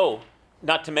 And so,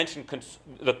 not to mention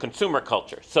the consumer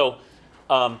culture. So,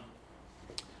 I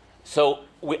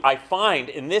find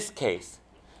in this case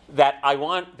that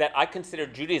I consider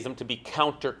Judaism to be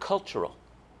countercultural.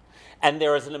 And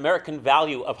there is an American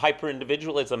value of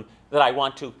hyper-individualism that I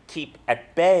want to keep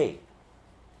at bay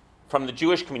from the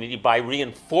Jewish community by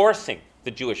reinforcing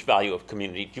the Jewish value of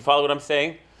community. Do you follow what I'm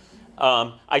saying?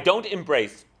 I don't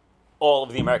embrace all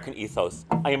of the American ethos.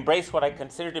 I embrace what I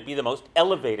consider to be the most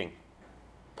elevating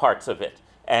parts of it.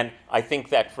 And I think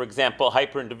that, for example,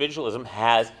 hyper-individualism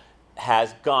has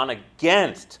gone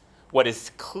against what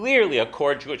is clearly a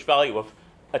core Jewish value of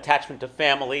attachment to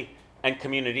family and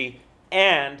community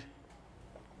and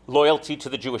loyalty to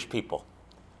the Jewish people.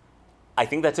 I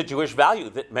think that's a Jewish value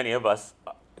that many of us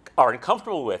are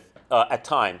uncomfortable with at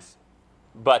times.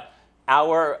 But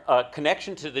our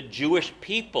connection to the Jewish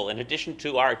people, in addition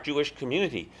to our Jewish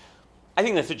community, I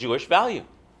think that's a Jewish value.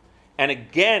 And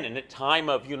again, in a time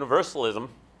of universalism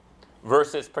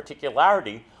versus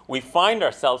particularity, we find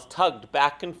ourselves tugged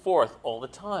back and forth all the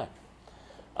time.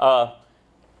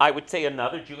 I would say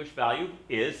another Jewish value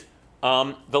is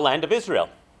the land of Israel.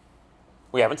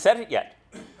 We haven't said it yet.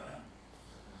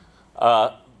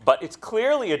 But it's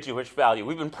clearly a Jewish value.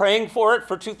 We've been praying for it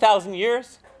for 2,000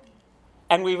 years,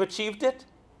 and we've achieved it.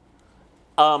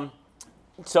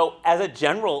 So as a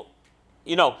general,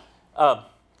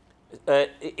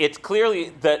 it's clearly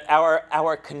that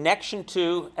our connection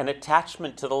to and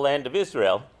attachment to the land of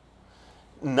Israel,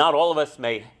 not all of us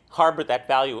may harbor that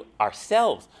value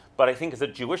ourselves, but I think as a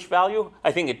Jewish value,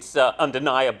 I think it's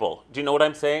undeniable. Do you know what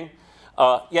I'm saying?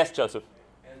 Yes, Joseph?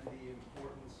 And the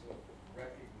importance of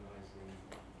recognizing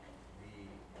the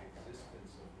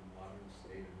existence of the modern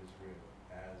state of Israel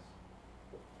as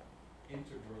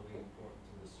integrally important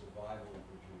to the survival of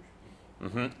the Jewish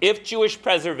people. Mm-hmm. If Jewish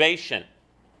preservation,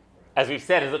 as we've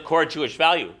said, is a core Jewish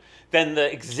value, then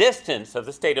the existence of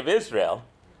the state of Israel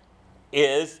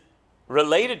is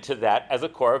related to that as a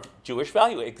core of Jewish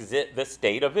value, the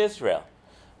state of Israel.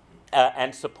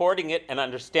 And supporting it and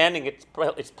understanding its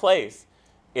place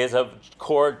is a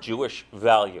core Jewish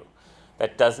value.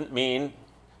 That doesn't mean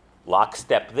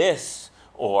lockstep this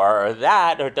or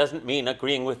that, or it doesn't mean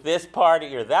agreeing with this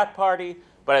party or that party,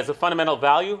 but as a fundamental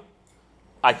value,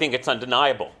 I think it's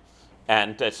undeniable.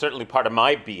 And it's certainly part of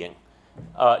my being.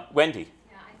 Wendy?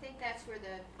 Yeah, I think that's where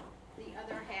the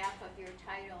other half of your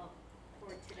title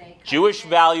for today comes Jewish in.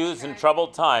 values in Right.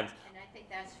 troubled times. And I think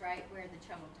that's right where the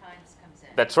troubled times comes in.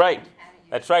 That's right. How do you-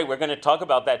 That's right. We're going to talk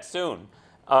about that soon.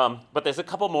 But there's a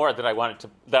couple more that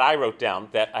I wrote down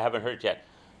that I haven't heard yet.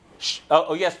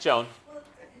 Oh, yes, Joan. Well,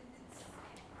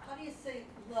 how do you say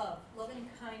love, loving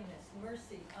kindness,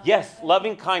 mercy? Yes,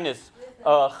 loving kindness.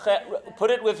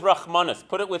 Put it with rachmanis.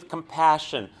 Put it with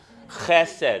compassion,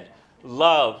 chesed,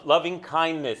 love, loving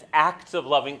kindness, acts of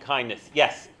loving kindness.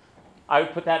 Yes, I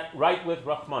would put that right with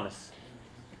rachmanis.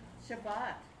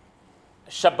 Shabbat.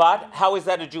 Shabbat, how is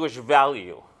that a Jewish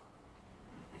value?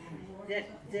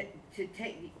 To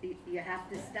take, you have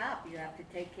to stop, you have to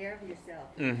take care of yourself.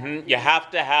 You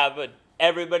have to have it,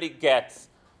 everybody gets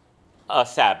a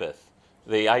Sabbath.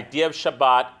 The idea of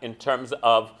Shabbat in terms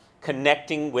of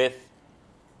connecting with,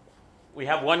 we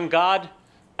have one God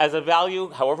as a value,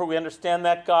 however we understand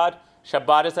that God.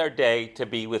 Shabbat is our day to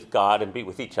be with God and be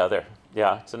with each other.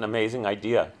 Yeah, it's an amazing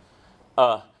idea.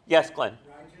 Yes, Glenn?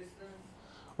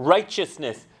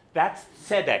 Righteousness. That's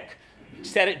tzedek.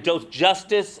 Tzedek,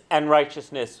 justice and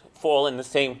righteousness fall in the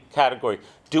same category.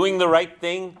 Doing the right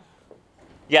thing,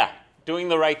 yeah, doing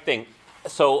the right thing.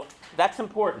 So that's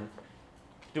important,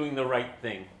 doing the right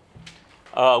thing.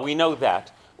 We know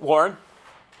that. Warren? You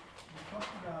talked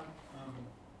about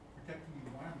protecting the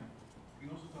environment. You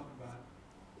can also talk about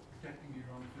protecting your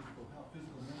own physical health,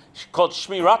 physical and mental. Called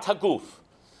Shmirat Haguf.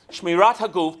 Shmirat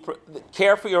Haguf,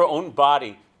 care for your own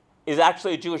body, is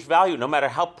actually a Jewish value, no matter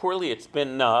how poorly it's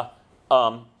been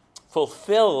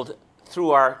fulfilled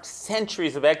through our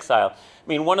centuries of exile. I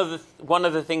mean, one of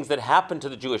the things that happened to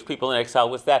the Jewish people in exile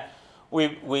was that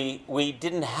we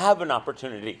didn't have an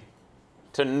opportunity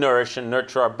to nourish and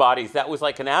nurture our bodies. That was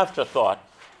like an afterthought,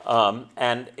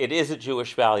 and it is a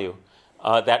Jewish value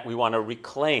that we want to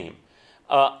reclaim.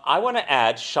 I want to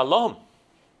add shalom.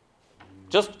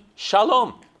 Just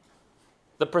shalom,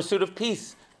 the pursuit of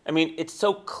peace. I mean, it's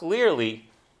so clearly,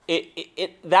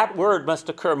 that word must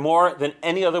occur more than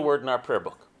any other word in our prayer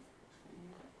book.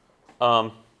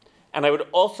 And I would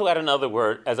also add another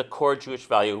word as a core Jewish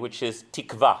value, which is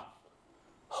tikva,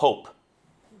 hope.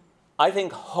 I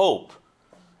think hope,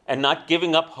 and not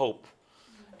giving up hope,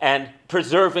 and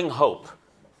preserving hope,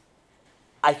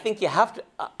 I think you have to,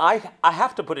 I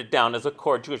have to put it down as a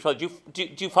core Jewish value. Do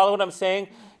you follow what I'm saying?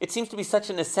 It seems to be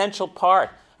such an essential part.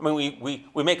 I mean,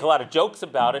 we make a lot of jokes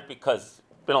about it because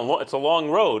it's a long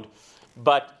road,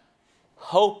 but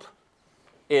hope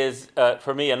is,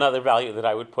 for me, another value that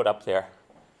I would put up there.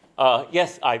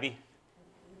 Yes, Ivy?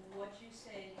 What you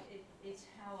say, it's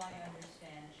how I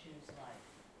understand Shu's life.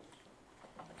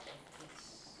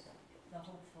 It's the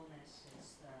hopefulness,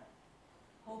 it's the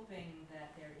hoping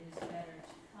that there is better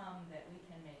to come, that we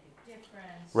can make a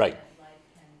difference, Right. that life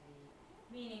can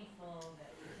be meaningful,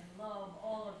 that we can love,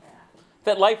 all of that.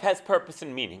 That life has purpose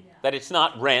and meaning, that it's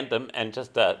not random and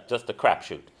just a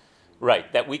crapshoot.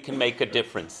 Right, that we can make a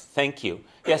difference. Thank you.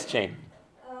 Yes, Jane?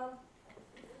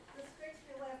 This makes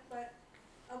me laugh, but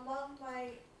among my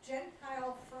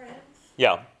Gentile friends,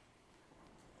 Yeah.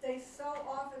 they so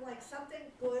often, like,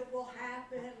 something good will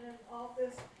happen and all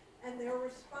this, and their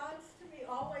response to me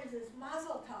always is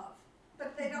mazel tov.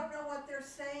 But they don't know what they're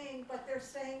saying, but they're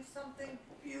saying something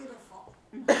beautiful.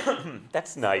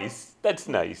 That's nice. That's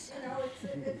nice. You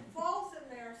know, it falls in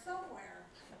there somewhere.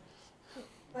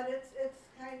 But it's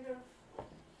kind of,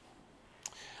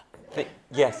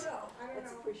 Yes. I don't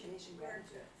know. Appreciation,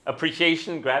 gratitude.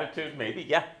 Appreciation, gratitude, maybe.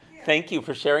 Yeah. Thank you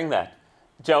for sharing that.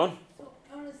 Joan? So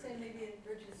I want to say maybe it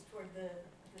bridges toward the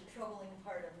troubling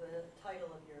part of the title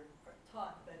of your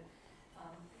talk, but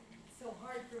it's so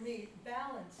hard for me.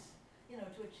 Balance,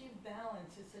 to achieve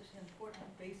balance is such an important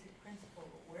basic principle.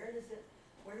 But where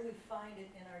do we find it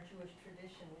in our Jewish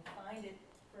tradition? We find it,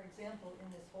 for example,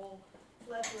 in this whole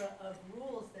plethora of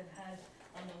rules that has,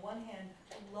 on the one hand,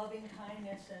 loving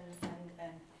kindness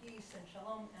and peace and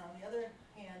shalom, and on the other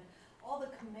hand, all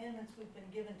the commandments we've been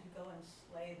given to go and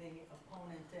slay the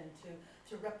opponent and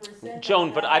to represent.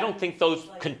 Joan, but I don't think those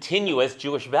continue as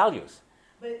Jewish values.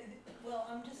 But, well,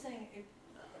 I'm just saying,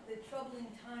 the troubling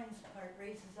times part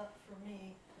raises up for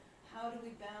me, how do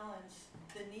we balance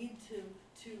the need to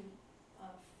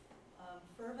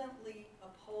fervently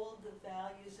uphold the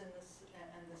values and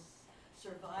the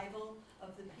survival of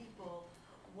the people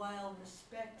while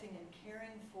respecting and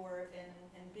caring for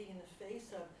and being in the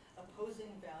face of opposing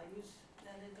values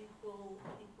and an equal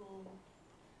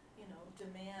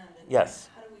demand. And Yes.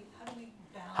 How do we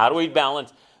balance? How do we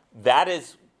balance?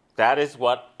 That is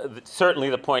what, certainly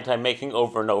the point I'm making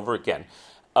over and over again.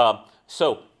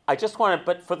 So I just want to,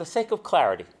 but for the sake of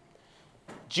clarity,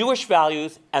 Jewish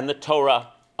values and the Torah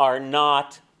are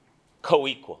not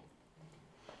co-equal.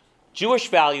 Jewish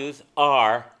values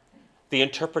are the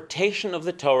interpretation of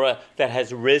the Torah that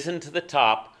has risen to the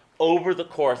top over the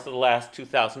course of the last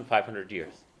 2,500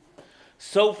 years.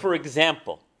 So, for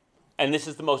example, and this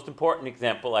is the most important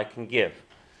example I can give,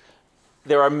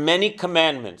 there are many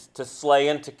commandments to slay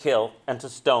and to kill and to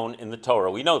stone in the Torah.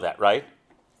 We know that, right?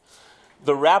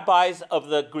 The rabbis of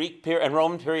the Greek period and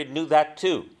Roman period knew that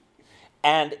too.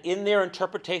 And in their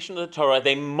interpretation of the Torah,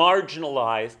 they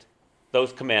marginalized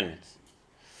those commandments.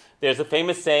 There's a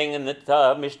famous saying in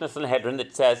the Mishnah Sanhedrin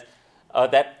that says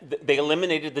they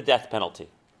eliminated the death penalty.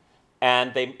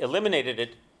 And they eliminated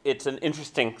it, it's an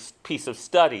interesting piece of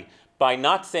study, by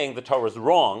not saying the Torah is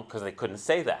wrong, because they couldn't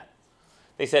say that.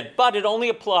 They said, but it only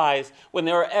applies when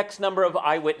there are X number of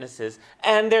eyewitnesses,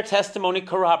 and their testimony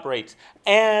corroborates,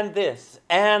 and this,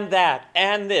 and that,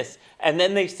 and this. And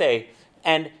then they say,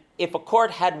 and if a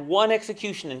court had one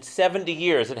execution in 70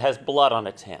 years, it has blood on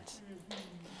its hands.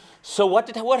 So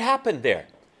what happened there?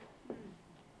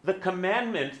 The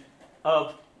commandment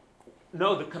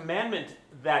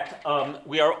that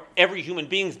we are, every human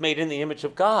being is made in the image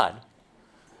of God,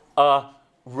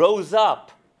 rose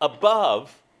up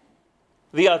above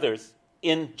the others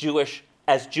in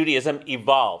as Judaism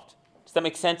evolved. Does that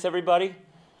make sense, everybody?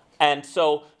 And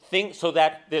so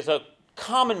that there's a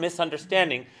common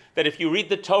misunderstanding that if you read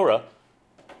the Torah,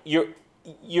 you're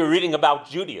reading about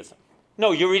Judaism.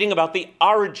 No, you're reading about the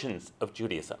origins of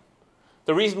Judaism.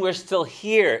 The reason we're still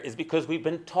here is because we've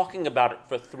been talking about it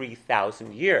for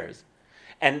 3,000 years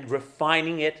and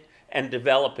refining it and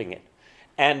developing it.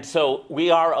 And so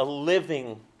we are a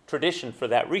living tradition for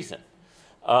that reason.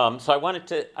 So I wanted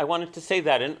to say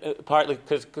that, and partly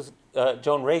because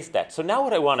Joan raised that. So now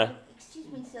what I want to... Excuse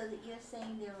me, so that you're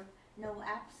saying there are no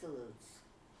absolutes.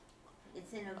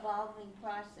 It's an evolving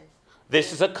process.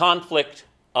 This is a conflict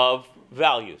of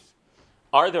values.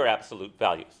 Are there absolute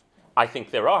values? I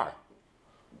think there are.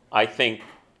 I think,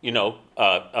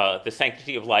 the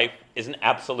sanctity of life is an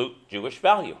absolute Jewish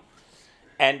value.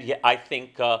 And yet I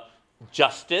think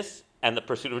justice and the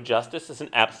pursuit of justice is an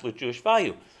absolute Jewish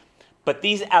value. But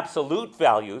these absolute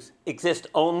values exist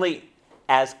only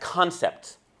as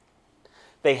concepts.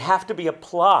 They have to be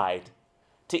applied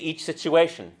to each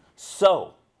situation.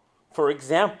 So, for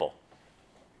example,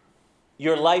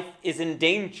 your life is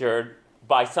endangered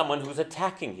by someone who's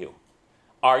attacking you.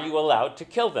 Are you allowed to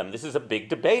kill them? This is a big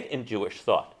debate in Jewish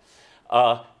thought.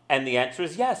 And the answer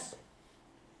is yes.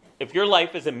 If your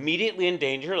life is immediately in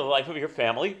danger, the life of your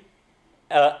family,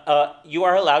 you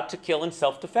are allowed to kill in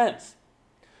self-defense.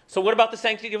 So what about the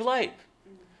sanctity of life?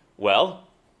 Well,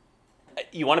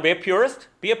 you want to be a purist?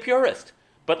 Be a purist.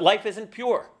 But life isn't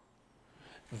pure.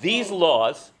 These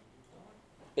laws,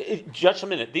 just a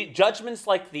minute, the judgments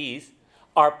like these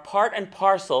are part and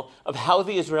parcel of how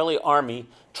the Israeli army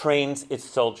trains its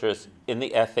soldiers in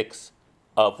the ethics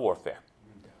of warfare,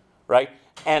 right?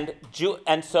 And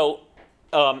so,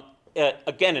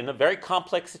 again, in a very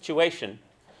complex situation,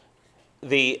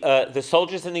 the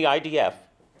soldiers in the IDF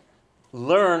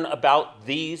learn about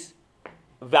these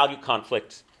value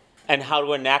conflicts and how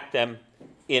to enact them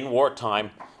in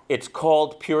wartime. It's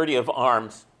called purity of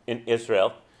arms in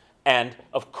Israel, and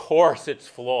of course it's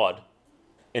flawed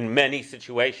in many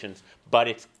situations, but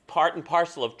it's part and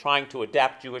parcel of trying to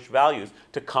adapt Jewish values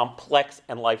to complex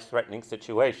and life-threatening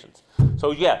situations.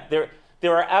 So yeah, there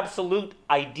are absolute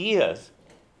ideas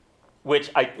which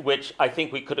I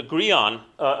think we could agree on,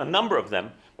 a number of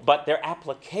them, but their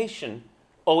application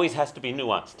always has to be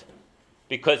nuanced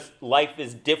because life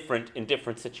is different in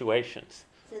different situations.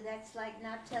 So that's like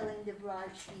not telling the bride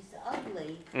she's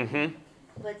ugly,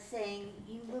 but saying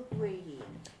you look radiant.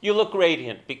 You look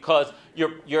radiant because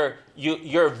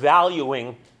you're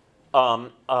valuing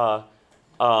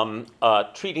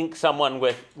treating someone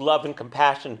with love and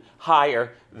compassion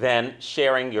higher than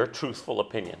sharing your truthful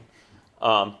opinion,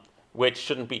 which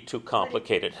shouldn't be too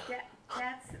complicated.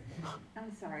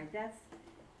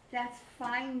 That's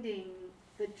finding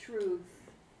the truth.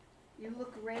 You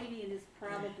look radiant is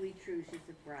probably true, she's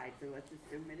a bride, so let's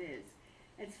assume it is.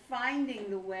 It's finding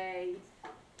the way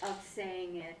of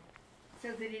saying it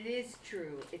so that it is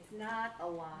true. It's not a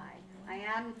lie. I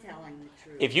am telling the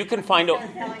truth. If you can find I'm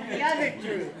not telling the other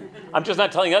truth. I'm just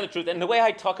not telling the other truth. And the way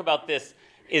I talk about this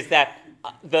is that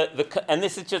and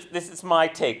this is my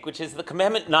take, which is the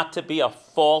commandment not to be a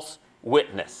false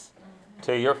witness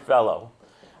to your fellow.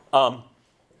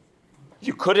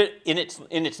 You could in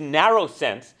its narrow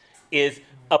sense is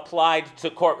applied to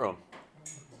courtroom,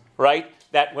 right?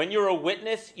 That when you're a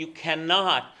witness, you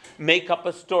cannot make up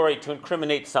a story to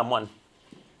incriminate someone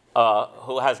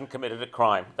who hasn't committed a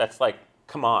crime. That's like,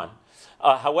 come on.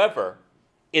 However,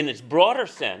 in its broader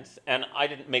sense, and I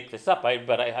didn't make this up,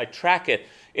 but I track it,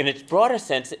 in its broader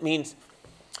sense, it means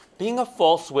being a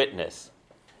false witness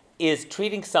is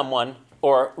treating someone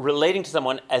or relating to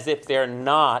someone as if they're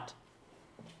not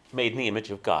made in the image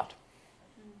of God.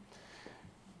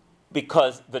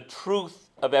 Because the truth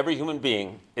of every human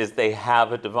being is they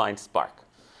have a divine spark.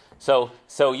 So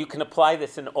you can apply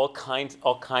this in all kinds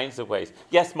of ways.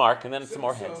 Yes, Mark, and then some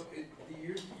more hands. So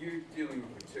you're dealing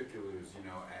with particulars,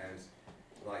 as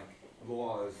like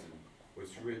laws and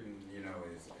what's written,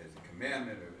 as a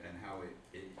commandment and how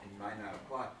it might not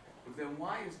apply. then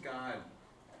why is God,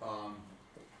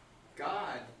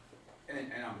 God,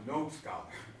 and I'm no scholar.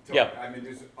 Yeah. I mean,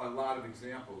 there's a lot of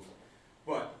examples,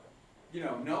 but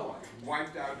Noah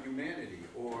wiped out humanity,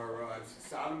 or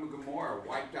Sodom and Gomorrah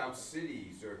wiped out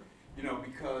cities, or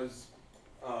because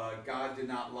God did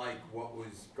not like what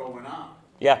was going on.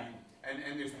 Yeah.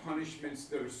 And there's punishments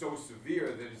that are so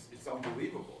severe that it's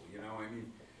unbelievable. I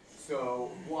mean,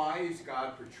 so why is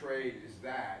God portrayed as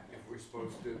that if we're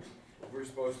supposed to,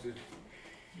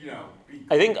 be?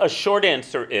 I think a short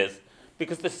answer is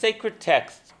because the sacred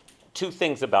texts, two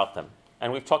things about them,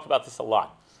 and we've talked about this a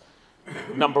lot.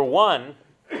 Number one,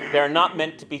 they're not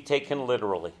meant to be taken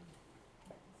literally.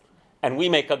 And we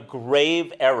make a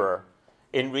grave error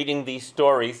in reading these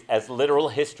stories as literal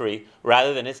history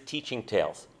rather than as teaching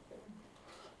tales.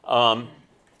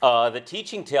 The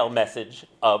teaching tale message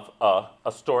of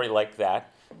a story like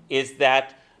that is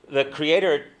that the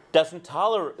Creator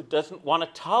doesn't want to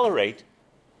tolerate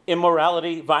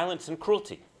immorality, violence, and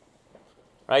cruelty.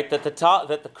 Right? That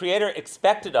the Creator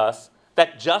expected us,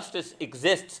 that justice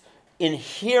exists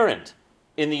inherent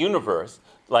in the universe,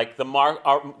 like the moral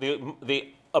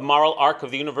arc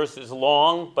of the universe is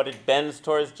long, but it bends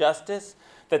towards justice,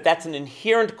 that's an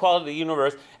inherent quality of the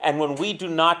universe, and when we do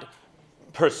not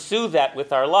pursue that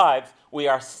with our lives, we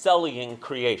are sullying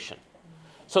creation.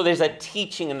 So there's a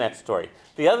teaching in that story.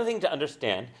 The other thing to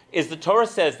understand is the Torah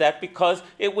says that because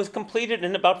it was completed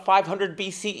in about 500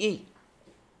 BCE.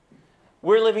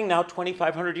 We're living now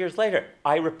 2,500 years later.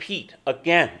 I repeat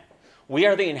again, we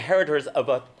are the inheritors of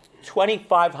a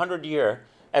 2,500 year,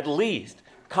 at least,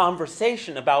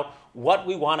 conversation about what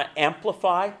we want to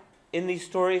amplify in these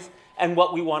stories and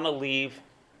what we want to leave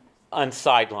on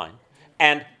sideline.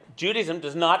 And Judaism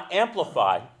does not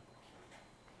amplify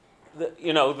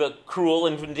the cruel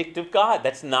and vindictive God.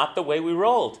 That's not the way we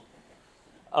rolled.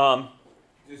 Would an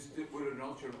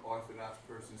ultra-Orthodox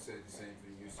person say the same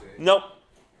thing you say? Nope.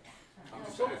 I'm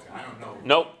just asking. I don't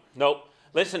know. Nope.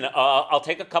 Listen, I'll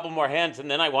take a couple more hands,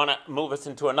 and then I want to move us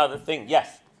into another thing.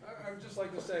 Yes? I would just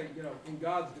like to say, in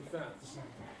God's defense,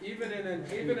 even in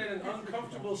an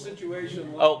uncomfortable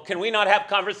situation like... Oh, can we not have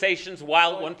conversations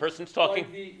while one person's talking?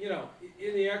 Like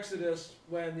in the Exodus,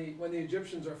 when the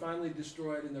Egyptians are finally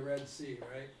destroyed in the Red Sea,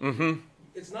 right? Mm-hmm.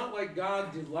 It's not like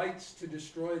God delights to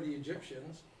destroy the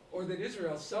Egyptians, or that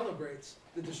Israel celebrates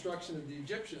the destruction of the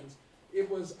Egyptians. It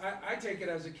was, I take it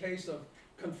as a case of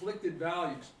conflicted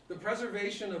values. The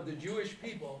preservation of the Jewish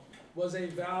people was a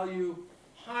value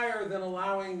higher than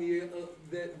allowing the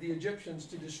Egyptians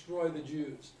to destroy the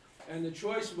Jews. And the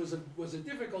choice was a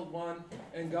difficult one,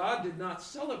 and God did not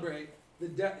celebrate the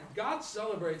death. God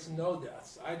celebrates no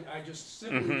deaths. I just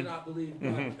simply do not believe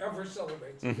God ever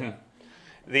celebrates death.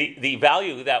 The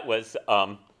value that was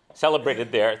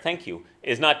celebrated there, thank you,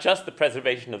 is not just the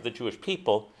preservation of the Jewish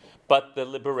people, but the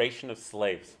liberation of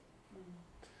slaves.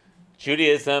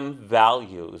 Judaism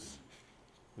values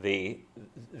the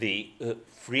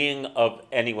freeing of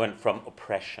anyone from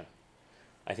oppression.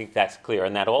 I think that's clear.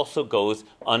 And that also goes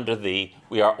under the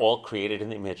we are all created in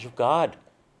the image of God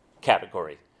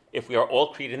category. If we are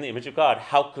all created in the image of God,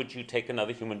 how could you take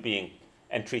another human being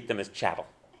and treat them as chattel?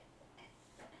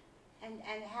 And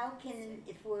how can,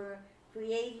 if we're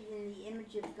created in the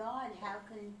image of God, how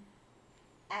can,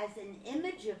 as an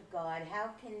image of God, how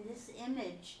can this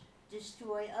image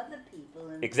destroy other people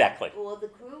and Exactly. all the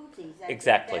cruelties?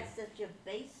 Exactly. That's such a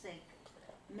basic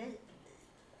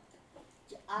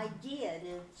idea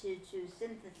to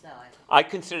synthesize. I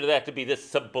consider that to be the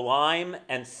sublime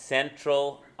and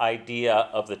central idea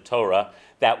of the Torah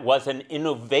that was an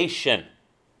innovation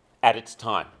at its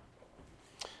time.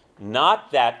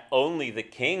 Not that only the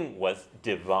king was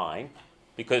divine,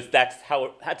 because that's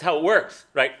how it works,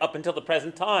 right? Up until the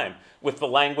present time, with the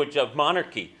language of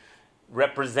monarchy,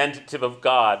 representative of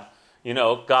God,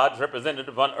 God's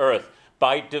representative on earth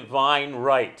by divine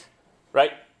right,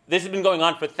 right? This has been going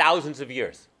on for thousands of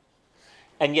years.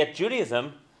 And yet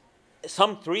Judaism,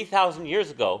 some 3,000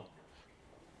 years ago,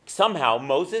 somehow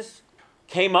Moses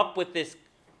came up with this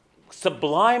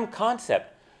sublime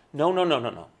concept.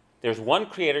 No. There's one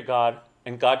creator God,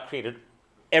 and God created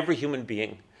every human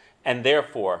being, and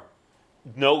therefore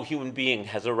no human being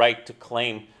has a right to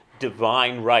claim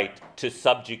divine right to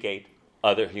subjugate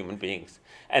other human beings.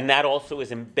 And that also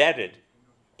is embedded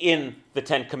in the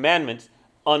Ten Commandments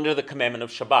under the commandment of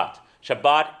Shabbat.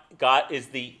 Shabbat, God is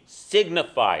the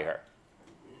signifier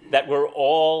that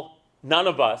none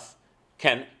of us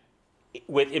can,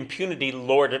 with impunity,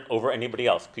 lord it over anybody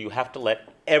else. You have to let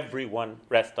everyone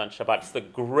rest on Shabbat. It's the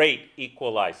great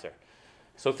equalizer.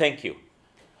 So thank you.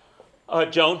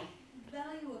 Joan? The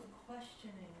value of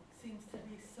questioning seems to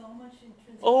be so much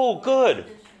intrinsic. Oh, to our good.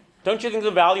 tradition. Don't you think the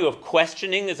value of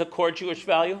questioning is a core Jewish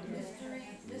value? Mystery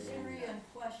and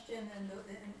question, and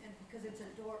because it's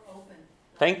a door open.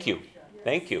 Thank you.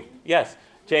 Thank you. Yes.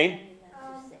 Jane?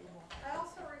 I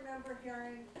also remember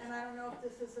hearing, and I don't know if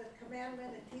this is a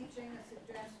commandment, a teaching, a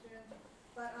suggestion,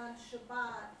 but on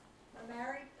Shabbat, a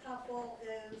married couple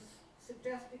is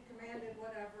suggested, commanded,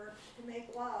 whatever, to make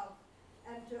love,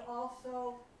 and to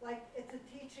also, like, it's a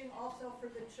teaching also for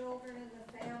the children in the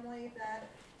family that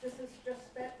this is just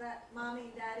that mommy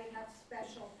and daddy have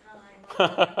special time.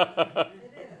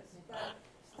 It is, but,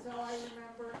 so I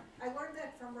remember, I learned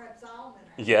that from Reb Zalman.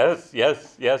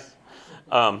 Yes.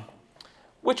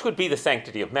 Which would be the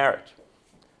sanctity of marriage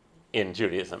in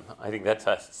Judaism. I think that's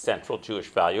a central Jewish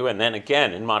value. And then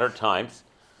again, in modern times,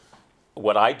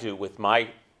 what I do with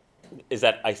is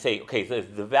that I say, okay,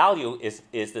 the value is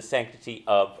the sanctity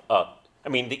of,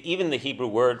 even the Hebrew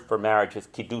word for marriage is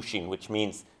kiddushin, which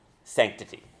means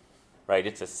sanctity, right?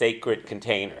 It's a sacred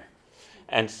container.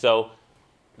 And so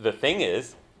the thing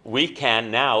is, we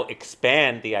can now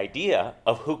expand the idea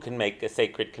of who can make a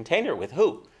sacred container with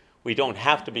who. We don't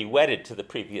have to be wedded to the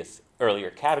previous earlier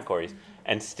categories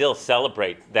and still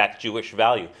celebrate that Jewish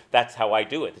value. That's how I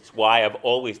do it. It's why I've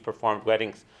always performed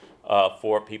weddings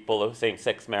for people of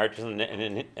same-sex marriages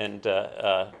and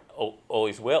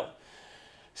always will.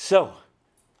 So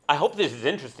I hope this is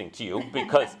interesting to you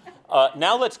because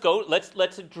now let's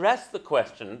address the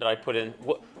question that I put in.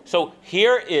 So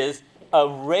here is a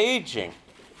raging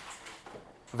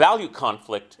value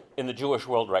conflict in the Jewish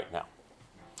world right now.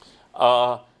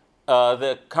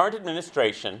 The current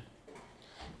administration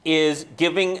is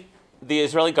giving the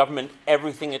Israeli government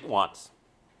everything it wants.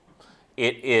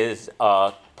 It is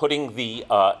putting the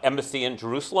embassy in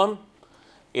Jerusalem.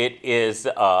 It is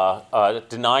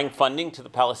denying funding to the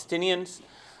Palestinians.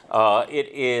 It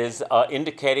is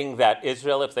indicating that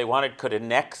Israel, if they wanted, could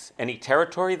annex any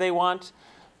territory they want.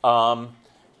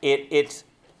 It's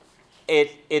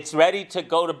ready to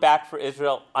go to bat for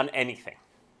Israel on anything.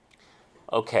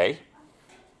 Okay.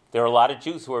 There are a lot of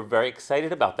Jews who are very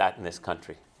excited about that in this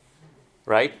country,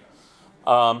 right?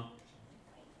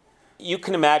 You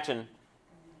can imagine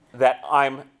that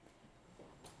I'm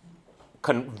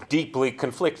deeply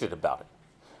conflicted about it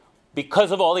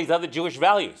because of all these other Jewish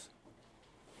values,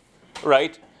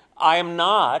 right? I am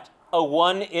not a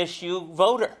one-issue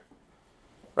voter,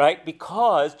 right?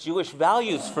 Because Jewish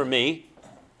values for me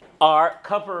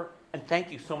cover, and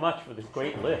thank you so much for this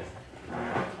great list.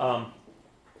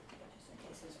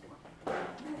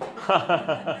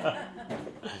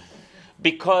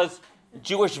 Because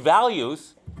Jewish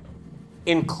values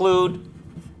include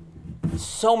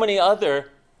so many other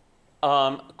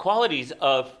qualities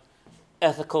of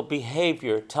ethical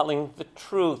behavior, telling the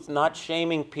truth, not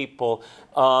shaming people,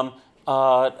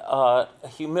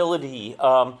 humility,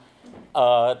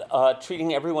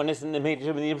 treating everyone as in the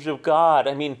image of God.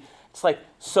 I mean, it's like,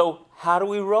 so how do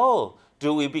we roll?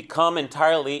 Do we become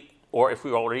entirely, or if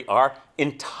we already are,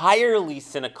 entirely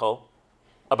cynical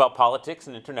about politics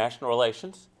and international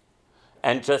relations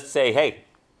and just say, hey,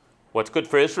 what's good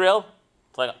for Israel?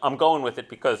 It's like, I'm going with it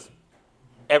because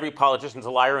every politician's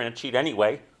a liar and a cheat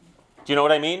anyway. Do you know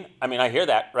what I mean? I mean, I hear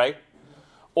that, right?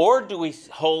 Or do we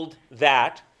hold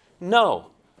that? No.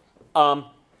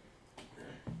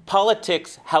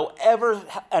 Politics, however,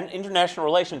 and international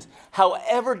relations,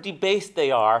 however debased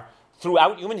they are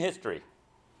throughout human history,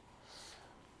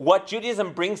 what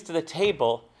Judaism brings to the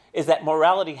table is that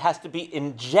morality has to be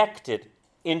injected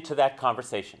into that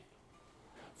conversation.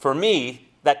 For me,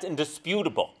 that's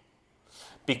indisputable.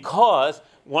 Because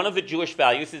one of the Jewish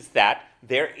values is that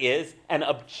there is an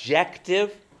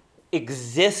objective,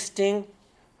 existing,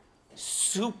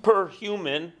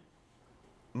 superhuman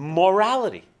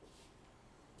morality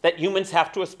that humans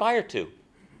have to aspire to.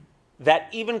 That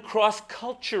even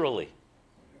cross-culturally,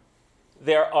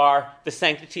 there are the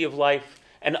sanctity of life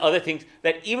and other things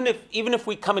that even if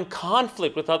we come in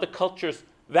conflict with other cultures'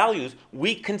 values,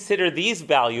 we consider these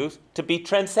values to be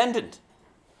transcendent.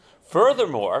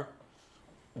 Furthermore,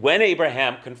 when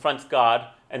Abraham confronts God,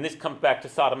 and this comes back to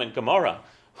Sodom and Gomorrah,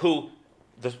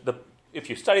 if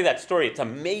you study that story, it's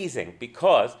amazing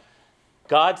because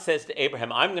God says to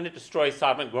Abraham, I'm going to destroy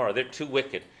Sodom and Gomorrah. They're too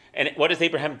wicked. And what does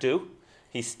Abraham do?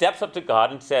 He steps up to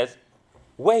God and says,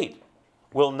 wait,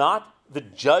 will not the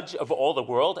judge of all the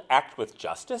world act with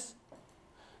justice?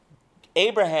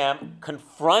 Abraham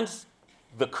confronts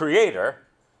the Creator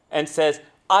and says,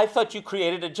 I thought you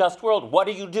created a just world. What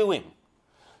are you doing?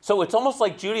 So it's almost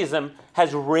like Judaism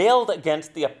has railed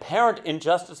against the apparent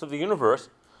injustice of the universe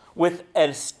with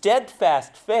a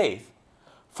steadfast faith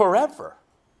forever.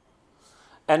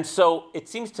 And so it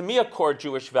seems to me a core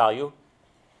Jewish value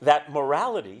that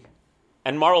morality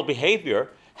and moral behavior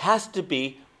has to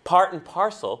be part and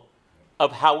parcel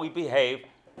of how we behave,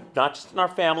 not just in our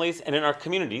families and in our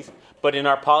communities, but in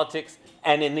our politics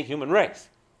and in the human race.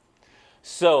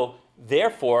 So,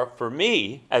 therefore, for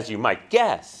me, as you might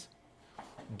guess,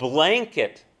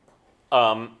 blanket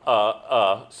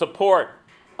support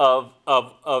of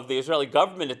the Israeli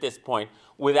government at this point,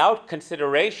 without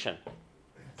consideration,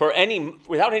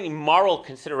 without any moral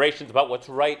considerations about what's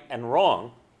right and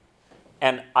wrong,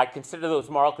 and I consider those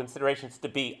moral considerations to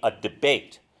be a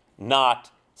debate, not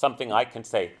something I can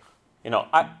say,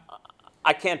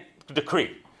 I can't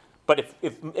decree. But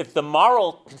if the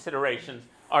moral considerations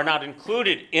are not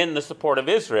included in the support of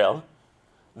Israel,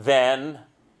 then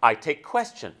I take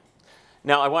question.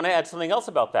 Now, I want to add something else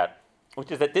about that,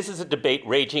 which is that this is a debate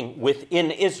raging within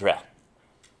Israel,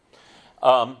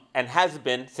 and has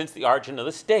been since the origin of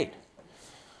the state.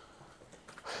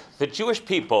 The Jewish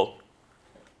people,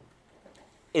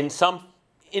 in some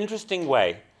interesting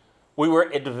way, we were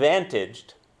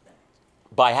advantaged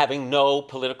by having no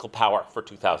political power for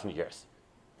 2,000 years.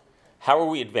 How are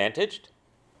we advantaged?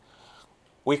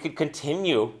 We could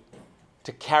continue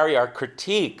to carry our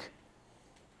critique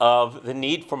of the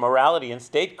need for morality in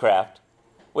statecraft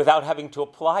without having to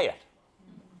apply it,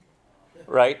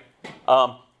 right?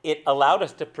 It allowed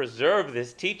us to preserve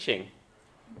this teaching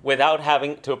without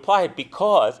having to apply it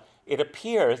because it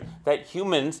appears that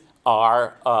humans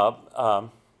are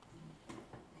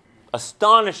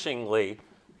astonishingly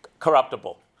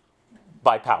corruptible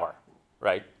by power,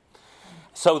 right?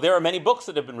 So there are many books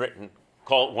that have been written,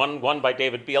 called one by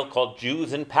David Beale called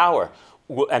Jews in Power,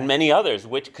 and many others,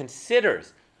 which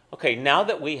considers, okay, now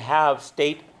that we have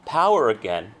state power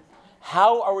again,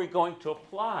 how are we going to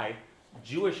apply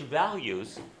Jewish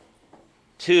values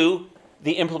to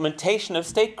the implementation of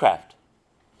statecraft?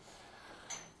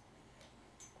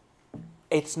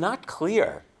 It's not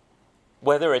clear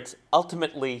whether it's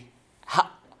ultimately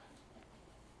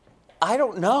I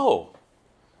don't know.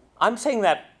 I'm saying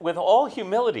that with all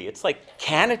humility. It's like,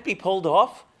 can it be pulled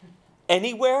off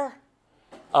anywhere?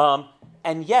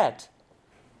 And yet,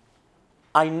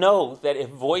 I know that if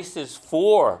voices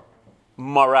for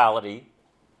morality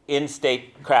in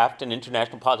statecraft and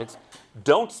international politics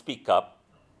don't speak up,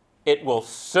 it will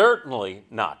certainly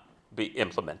not be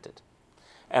implemented.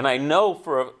 And I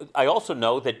also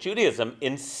know that Judaism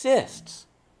insists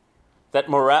that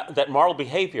moral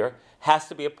behavior has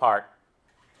to be a part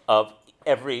of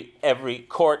every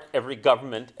court, every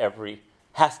government,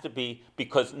 has to be,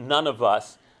 because none of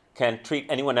us can treat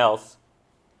anyone else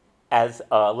as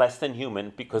less than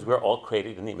human, because we're all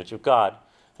created in the image of God.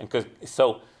 And for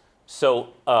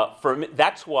me,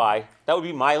 that's why, that would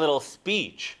be my little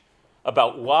speech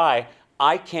about why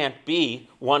I can't be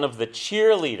one of the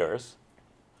cheerleaders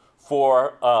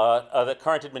for the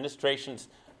current administration's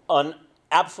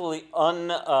absolutely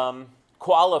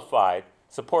unqualified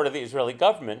support of the Israeli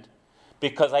government,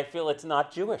 because I feel it's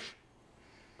not Jewish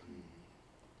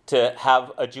to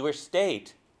have a Jewish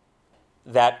state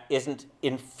that isn't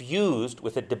infused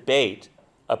with a debate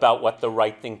about what the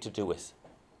right thing to do is,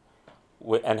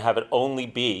 and have it only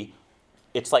be,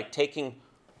 it's like taking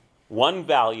one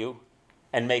value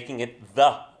and making it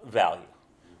the value.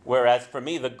 Whereas for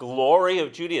me, the glory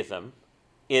of Judaism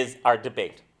is our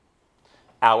debate,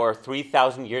 our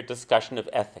 3,000-year discussion of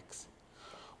ethics.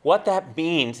 What that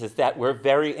means is that we're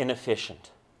very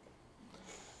inefficient.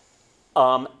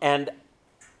 And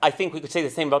I think we could say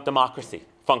the same about democracy,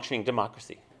 functioning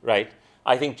democracy, right?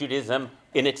 I think Judaism,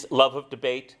 in its love of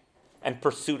debate and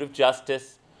pursuit of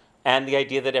justice, and the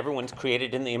idea that everyone's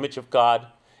created in the image of God,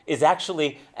 is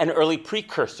actually an early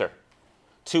precursor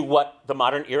to what the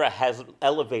modern era has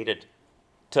elevated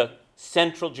to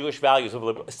central values of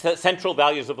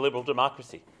liberal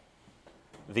democracy.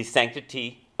 The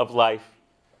sanctity of life,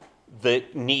 the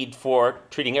need for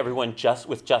treating everyone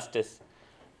with justice,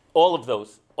 all of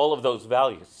those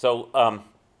values. So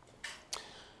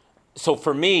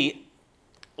for me,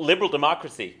 liberal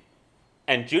democracy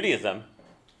and Judaism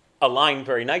align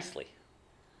very nicely.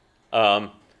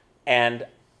 And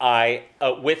I,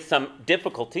 with some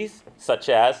difficulties, such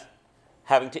as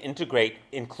having to integrate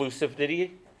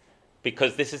inclusivity,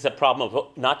 because this is a problem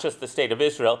of not just the state of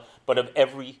Israel, but of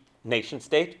every nation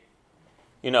state.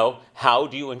 How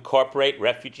do you incorporate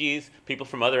refugees, people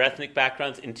from other ethnic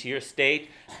backgrounds, into your state?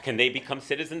 Can they become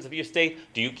citizens of your state?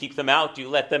 Do you keep them out? Do you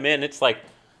let them in? It's like,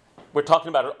 we're talking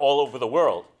about it all over the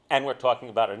world, and we're talking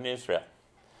about it in Israel.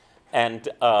 And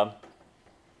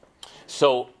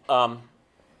so I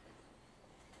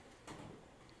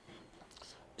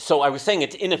was saying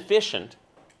it's inefficient,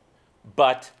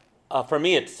 but for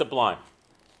me it's sublime.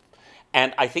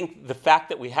 And I think the fact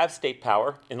that we have state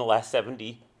power in the last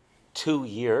 72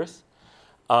 years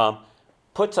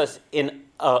puts us in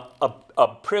a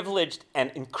privileged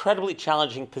and incredibly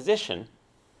challenging position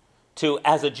to,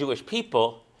 as a Jewish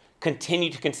people, continue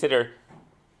to consider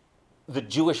the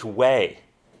Jewish way,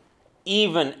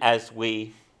 even as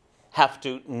we have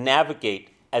to navigate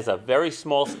as a very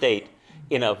small state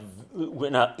in an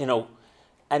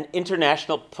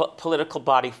international political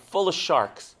body full of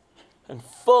sharks and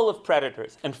full of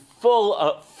predators and full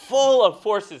of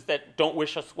forces that don't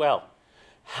wish us well.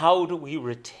 How do we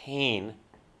retain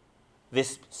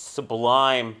this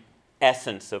sublime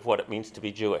essence of what it means to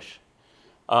be Jewish?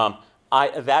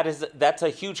 That's a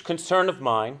huge concern of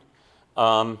mine,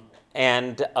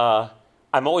 and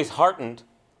I'm always heartened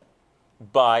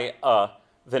by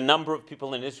the number of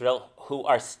people in Israel who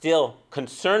are still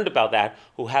concerned about that,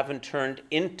 who haven't turned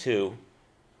into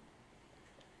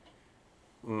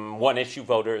one-issue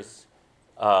voters,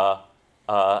 or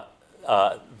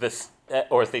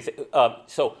as they say.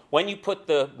 So when you put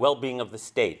the well-being of the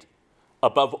state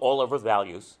above all other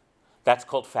values, that's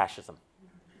called fascism.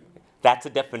 That's a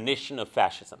definition of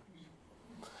fascism.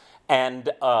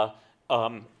 And so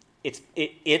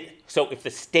if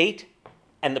the state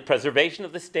and the preservation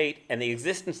of the state and the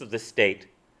existence of the state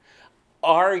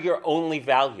are your only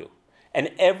value,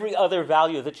 and every other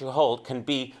value that you hold can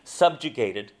be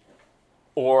subjugated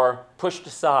or pushed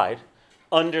aside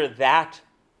under that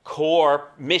core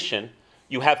mission,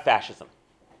 you have fascism.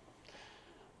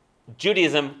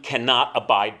 Judaism cannot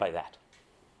abide by that.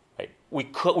 Right? We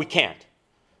can't.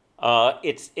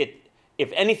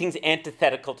 If anything's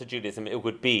antithetical to Judaism, it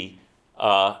would be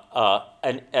a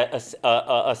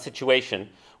situation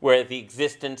where the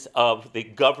existence of the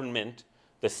government,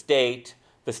 the state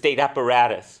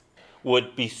apparatus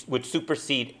would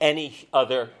supersede any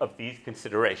other of these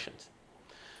considerations.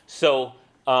 So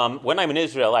when I'm in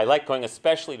Israel, I like going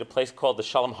especially to a place called the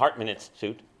Shalom Hartman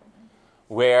Institute,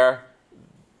 where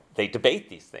they debate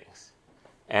these things,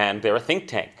 and they're a think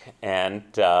tank. And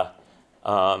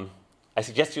I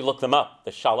suggest you look them up,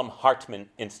 the Shalom Hartman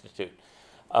Institute.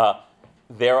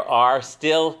 There are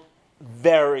still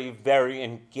very, very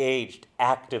engaged,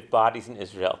 active bodies in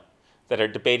Israel that are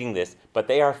debating this, but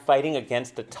they are fighting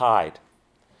against a tide.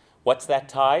 What's that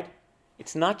tide?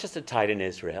 It's not just a tide in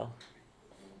Israel.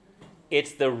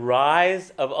 It's the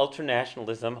rise of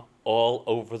ultranationalism all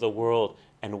over the world,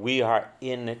 and we are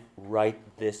in it right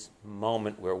this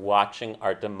moment. We're watching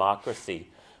our democracy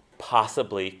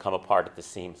possibly come apart at the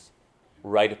seams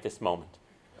right at this moment.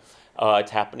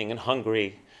 It's happening in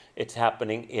Hungary. It's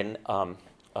happening in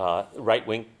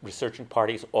right-wing resurgent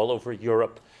parties all over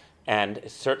Europe, and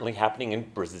it's certainly happening in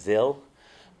Brazil,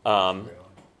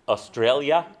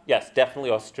 Australia. Yes,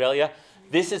 definitely Australia.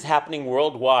 This is happening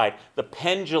worldwide. The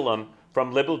pendulum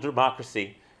from liberal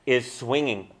democracy is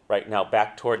swinging right now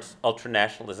back towards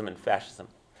ultranationalism and fascism.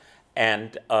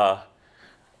 And I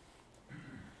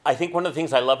think one of the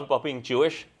things I love about being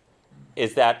Jewish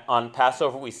is that on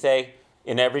Passover we say,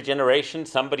 in every generation,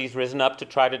 somebody's risen up to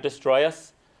try to destroy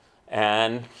us,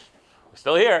 and we're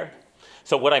still here.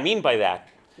 So what I mean by that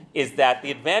is that the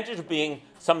advantage of being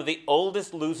some of the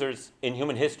oldest losers in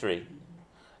human history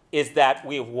is that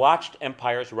we have watched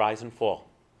empires rise and fall,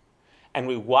 and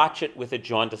we watch it with a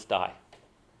jaundiced eye.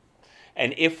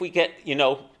 And if we get,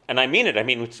 and I mean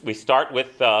it, we start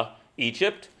with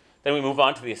Egypt, then we move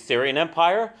on to the Assyrian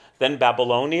Empire, then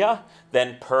Babylonia,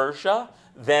 then Persia,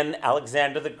 then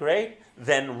Alexander the Great,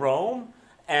 then Rome,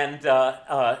 and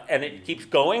it keeps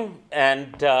going.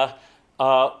 And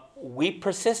we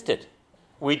persisted.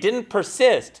 We didn't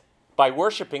persist by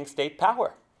worshiping state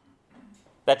power.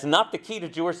 That's not the key to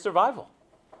Jewish survival.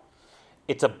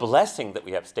 It's a blessing that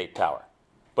we have state power.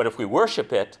 But if we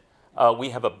worship it, we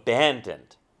have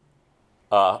abandoned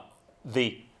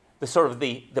the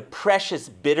precious,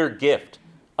 bitter gift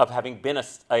of having been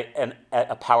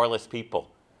a powerless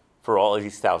people for all of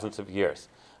these thousands of years.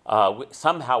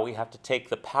 Somehow we have to take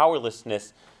the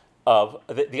powerlessness of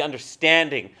the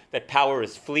understanding that power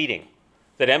is fleeting,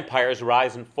 that empires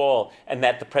rise and fall, and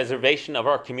that the preservation of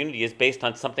our community is based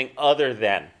on something other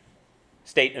than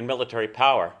state and military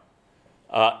power,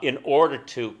 in order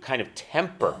to kind of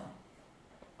temper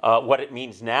what it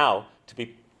means now to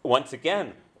be, once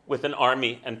again, with an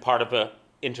army and part of an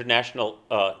international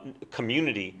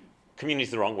community. Community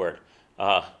is the wrong word.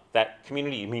 That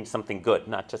community means something good,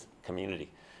 not just community.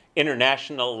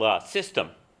 International system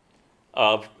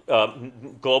of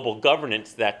global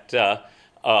governance that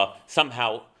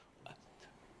somehow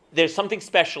there's something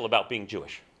special about being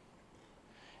Jewish.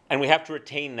 And we have to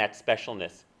retain that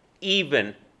specialness,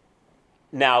 even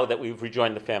now that we've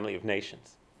rejoined the family of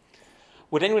nations.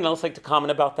 Would anyone else like to comment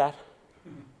about that?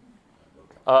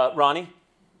 Ronnie?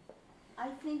 I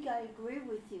think I agree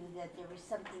with you that there is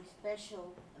something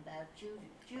special about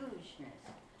Jewishness.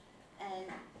 And,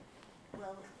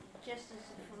 well, just as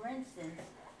for instance,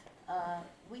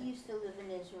 we used to live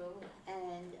in Israel,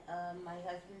 and my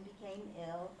husband became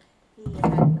ill. He had to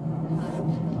go to the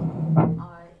hospital.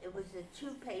 It was a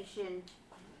 2-patient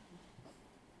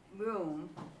room.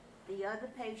 The other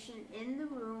patient in the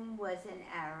room was an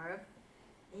Arab.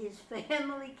 His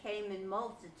family came in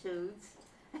multitudes,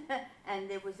 and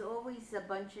there was always a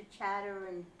bunch of chatter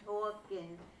and talk,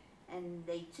 and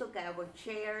they took our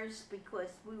chairs because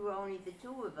we were only the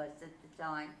 2 of us at the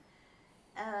time.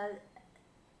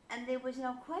 And there was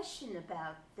no question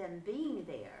about them being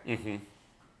there. Mm-hmm.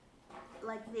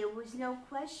 Like there was no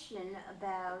question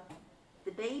about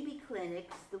the baby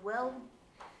clinics, it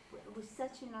was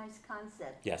such a nice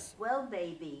concept. Yes. Well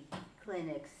baby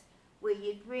clinics, where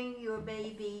you'd bring your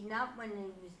baby, not when he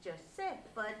was just sick,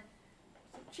 but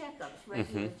checkups,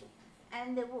 regular.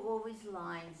 And there were always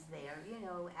lines there,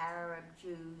 Arab,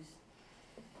 Jews.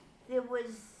 There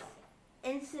was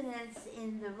incidents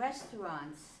in the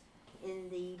restaurants, in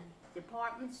the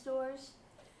department stores,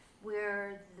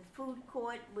 where the food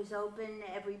court was open,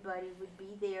 everybody would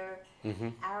be there. Mm-hmm.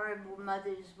 Arab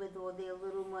mothers with all their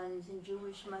little ones, and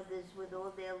Jewish mothers with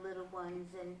all their little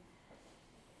ones, and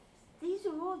these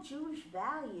are all Jewish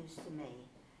values to me.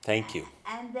 Thank you.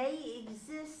 And they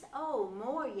exist,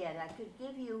 more yet. I could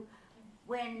give you,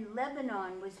 when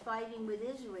Lebanon was fighting with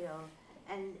Israel,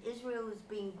 and Israel was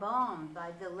being bombed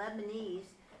by the Lebanese,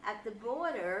 at the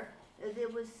border, there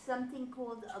was something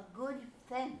called a good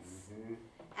fence. Mm-hmm.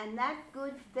 And that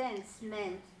good fence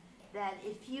meant that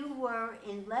if you were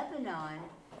in Lebanon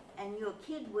and your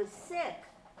kid was sick,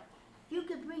 you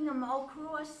could bring him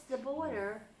across the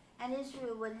border and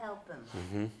Israel would help him.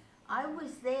 Mm-hmm. I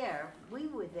was there, we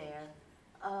were there,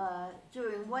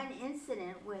 during one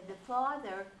incident where the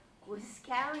father was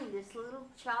carrying this little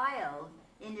child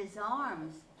in his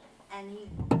arms, and he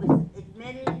was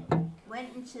admitted,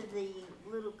 went into the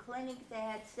little clinic they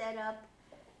had set up,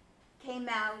 came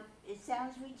out. It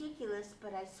sounds ridiculous,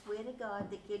 but I swear to God,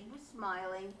 the kid was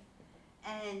smiling,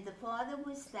 and the father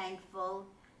was thankful,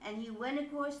 and he went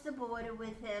across the border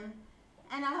with him.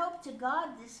 And I hope to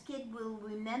God this kid will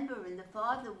remember, and the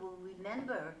father will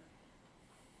remember,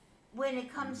 when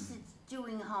it comes to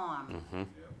doing harm. Mm-hmm.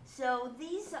 So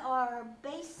these are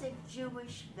basic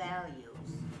Jewish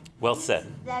values. Well said.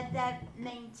 That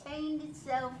maintained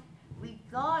itself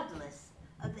regardless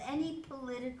of any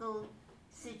political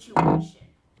situation.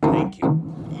 Thank you.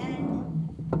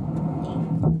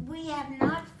 And we have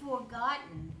not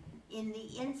forgotten in the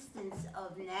instance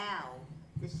of now,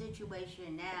 the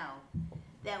situation now,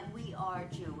 that we are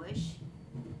Jewish,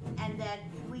 and that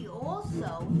we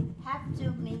also have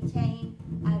to maintain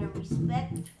out of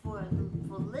respect for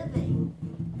living.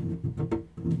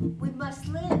 We must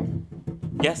live.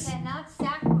 Yes. We cannot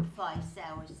sacrifice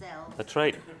ourselves. That's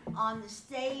right. On the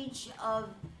stage of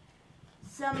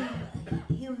some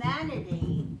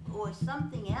humanity or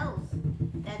something else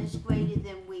that is greater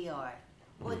than we are,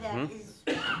 or that is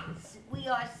we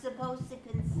are supposed to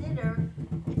consider.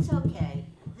 It's okay.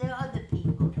 There are other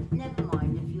people. Never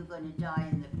mind if you're going to die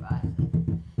in the process.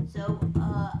 So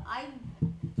I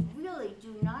really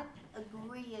do not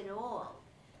agree at all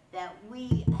that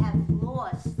we have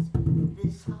lost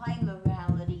this high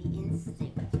morality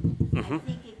instinct. I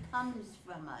think it comes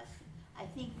from us. I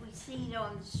think we see it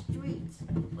on the streets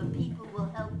where people will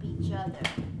help each other,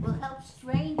 will help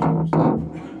strangers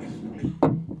on the street.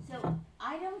 So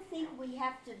I don't think we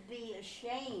have to be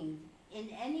ashamed in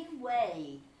any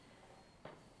way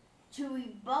to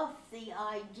rebuff the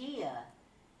idea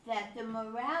that the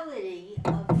morality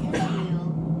of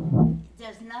Israel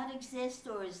does not exist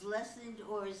or is lessened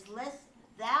or is less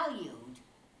valued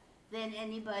than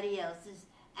anybody else's.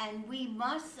 And we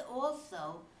must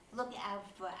also look out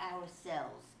for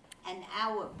ourselves and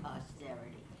our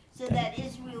posterity, so that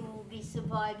Israel will be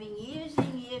surviving years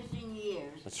and years and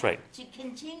years. That's right. To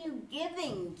continue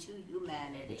giving to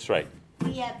humanity. That's right.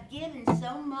 We have given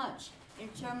so much in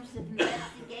terms of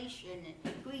investigation,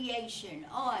 creation,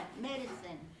 art,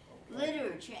 medicine,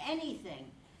 literature,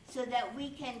 anything, so that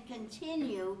we can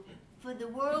continue for the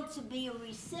world to be a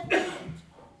recipient.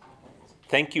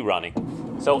 Thank you, Ronnie.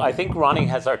 So I think Ronnie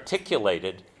has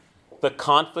articulated the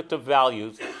conflict of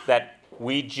values that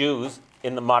we Jews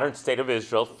in the modern state of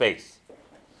Israel face.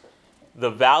 The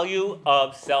value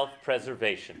of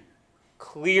self-preservation,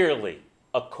 clearly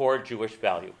a core Jewish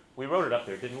value. We wrote it up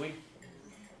there, didn't we?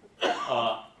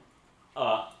 The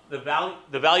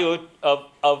value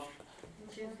of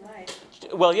Choose life.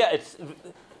 well, yeah, it's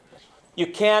You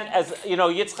can't, as you know,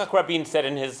 Yitzhak Rabin said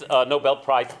in his Nobel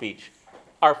Prize speech,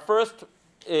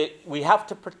 we have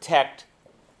to protect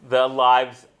the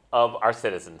lives of our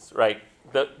citizens, right?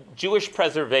 The Jewish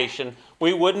preservation,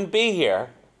 we wouldn't be here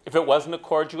if it wasn't a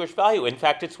core Jewish value. In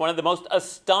fact, it's one of the most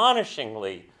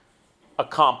astonishingly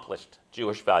accomplished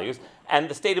Jewish values, and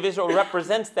the state of Israel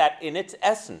represents that in its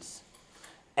essence.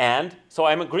 And so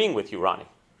I'm agreeing with you, Ronnie.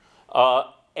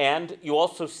 And you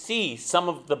also see some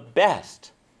of the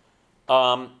best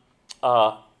in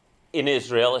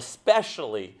Israel,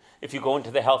 especially if you go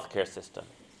into the healthcare system,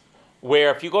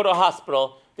 where if you go to a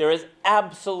hospital, there is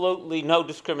absolutely no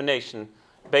discrimination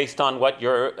based on what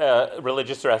your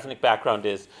religious or ethnic background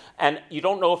is. And you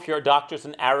don't know if your doctor's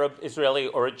an Arab Israeli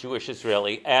or a Jewish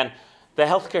Israeli. And the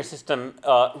healthcare system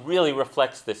really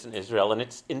reflects this in Israel, and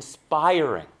it's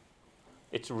inspiring.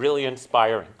 It's really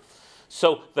inspiring.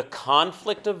 So the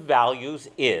conflict of values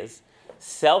is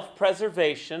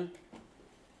self-preservation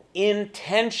in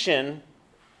tension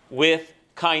with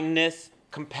kindness,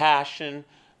 compassion,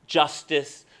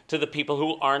 justice to the people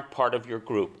who aren't part of your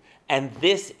group. And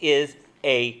this is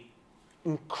an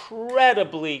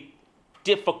incredibly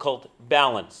difficult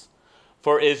balance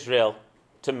for Israel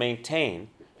to maintain,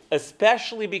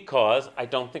 especially because, I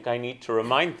don't think I need to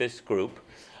remind this group,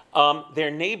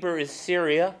 their neighbor is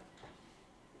Syria,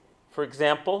 for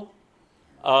example,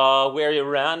 where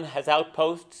Iran has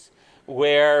outposts,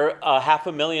 where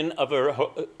Assad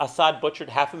butchered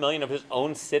 500,000 of his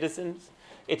own citizens.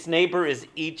 Its neighbor is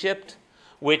Egypt,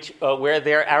 where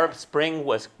their Arab Spring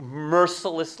was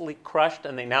mercilessly crushed,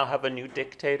 and they now have a new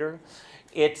dictator.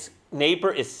 Its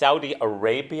neighbor is Saudi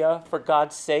Arabia, for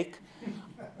God's sake.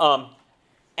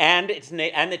 And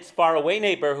its faraway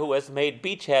neighbor, who has made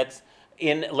beachheads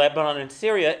in Lebanon and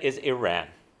Syria, is Iran,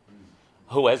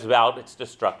 who has vowed its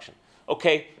destruction.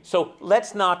 Okay, so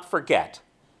let's not forget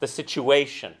the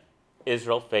situation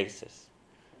Israel faces.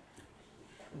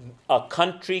 A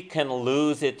country can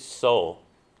lose its soul.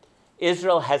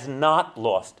 Israel has not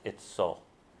lost its soul.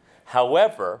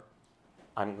 However,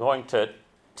 I'm going to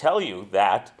tell you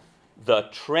that the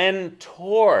trend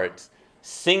towards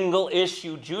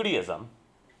single-issue Judaism,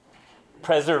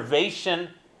 preservation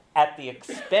at the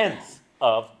expense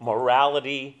of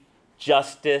morality,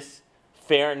 justice,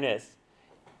 fairness,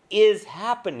 is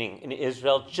happening in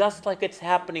Israel just like it's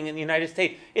happening in the United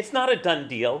States. It's not a done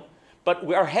deal, but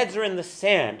our heads are in the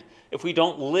sand if we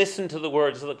don't listen to the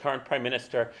words of the current prime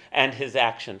minister and his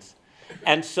actions.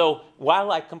 And so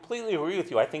while I completely agree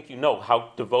with you, I think you know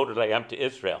how devoted I am to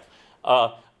Israel,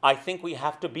 I think we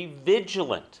have to be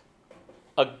vigilant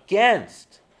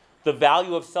against the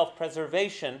value of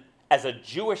self-preservation as a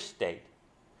Jewish state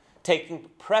taking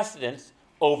precedence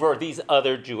over these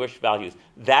other Jewish values.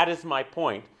 That is my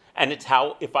point. And it's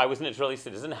how, if I was an Israeli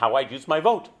citizen, how I'd use my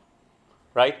vote,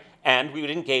 right? And we would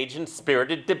engage in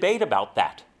spirited debate about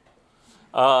that.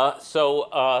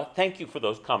 So thank you for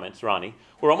those comments, Ronnie.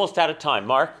 We're almost out of time.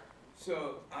 Mark?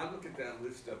 So I look at that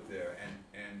list up there,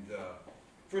 and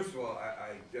first of all,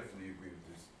 I definitely agree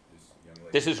with this young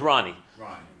lady. This is Ronnie.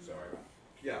 Ronnie, I'm sorry.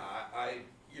 Yeah,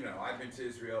 I've been to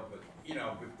Israel, but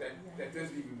that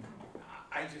doesn't even.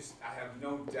 I have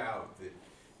no doubt that,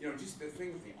 just the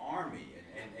thing with the army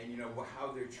and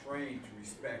how they're trained to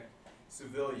respect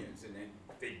civilians, and then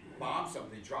they bomb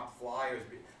something, they drop flyers.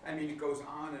 I mean, it goes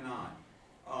on and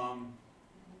on.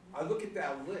 I look at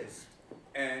that list,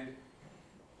 and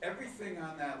everything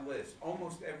on that list,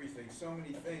 almost everything, so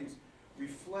many things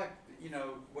reflect,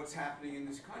 what's happening in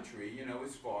this country,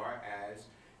 as far as,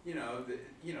 the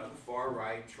far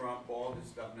right, Trump, all this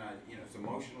stuff. Now, it's an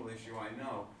emotional issue, I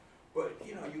know. But,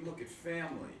 you look at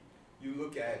family, you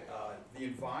look at the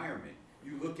environment,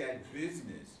 you look at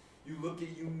business, you look at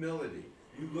humility,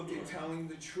 you look at telling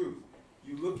the truth,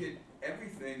 you look at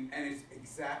everything, and it's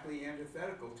exactly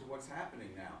antithetical to what's happening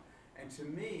now. And to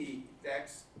me,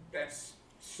 that's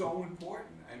so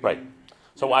important. I mean, Right.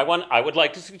 So I would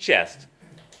like to suggest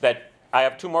that I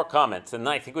have two more comments, and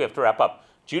then I think we have to wrap up.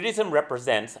 Judaism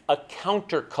represents a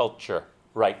counterculture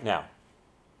right now.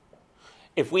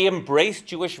 If we embrace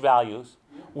Jewish values,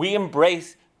 we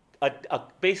embrace a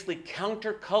basically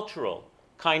countercultural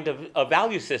kind of a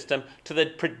value system to the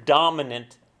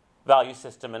predominant value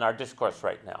system in our discourse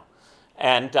right now.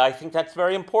 And I think that's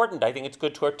very important. I think it's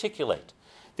good to articulate.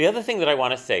 The other thing that I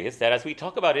want to say is that as we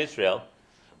talk about Israel,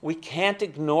 we can't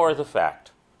ignore the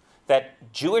fact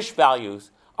that Jewish values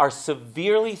are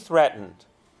severely threatened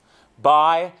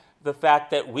by the fact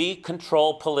that we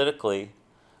control politically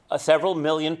several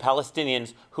million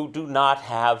Palestinians who do not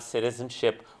have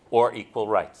citizenship or equal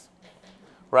rights,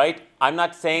 right? I'm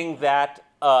not saying that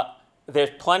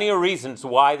there's plenty of reasons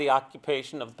why the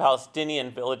occupation of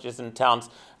Palestinian villages and towns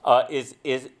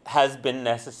has been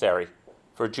necessary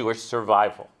for Jewish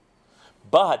survival.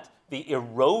 But the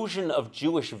erosion of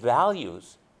Jewish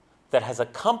values that has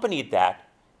accompanied that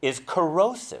is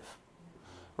corrosive,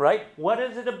 right? What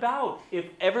is it about? If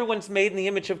everyone's made in the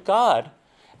image of God,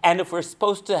 and if we're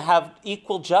supposed to have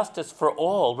equal justice for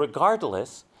all,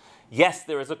 regardless, yes,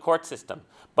 there is a court system,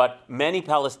 but many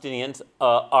Palestinians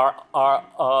are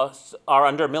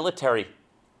under military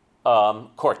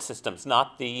court systems,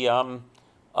 not the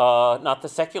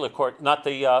secular court, not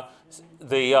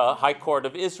the High Court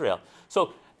of Israel.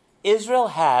 So Israel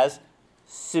has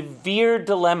severe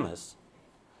dilemmas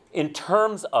in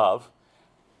terms of,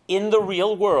 in the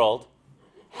real world,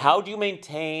 how do you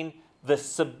maintain the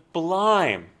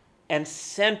sublime and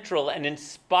central and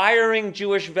inspiring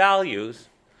Jewish values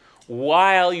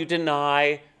while you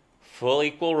deny full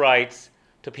equal rights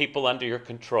to people under your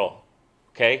control?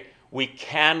 Okay? We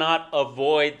cannot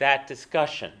avoid that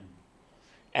discussion.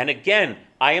 And again,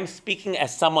 I am speaking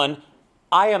as someone,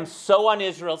 I am so on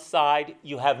Israel's side,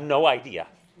 you have no idea.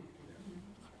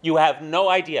 You have no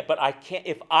idea. But I can't,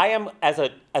 if I am, as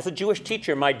a Jewish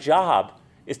teacher, my job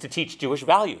is to teach Jewish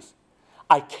values.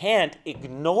 I can't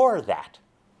ignore that.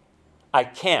 I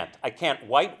can't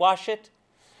whitewash it.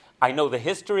 I know the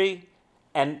history,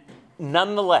 and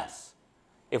nonetheless,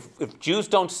 if Jews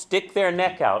don't stick their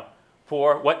neck out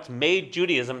for what's made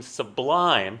Judaism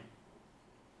sublime,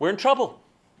 we're in trouble.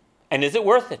 And is it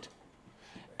worth it?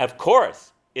 Of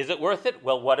course. Is it worth it?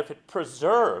 Well, what if it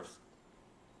preserves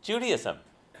Judaism?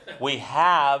 We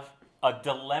have a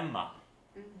dilemma.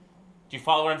 Do you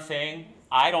follow what I'm saying?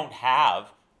 I don't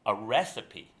have a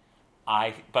recipe,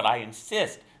 but I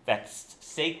insist that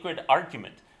sacred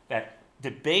argument, that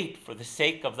debate for the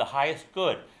sake of the highest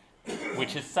good,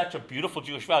 which is such a beautiful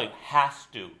Jewish value, has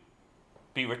to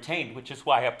be retained, which is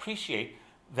why I appreciate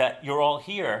that you're all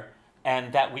here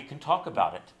and that we can talk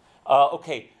about it.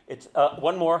 Okay, it's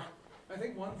one more. I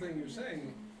think one thing you're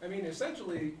saying, I mean,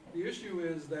 essentially, the issue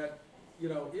is that, you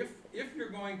know, if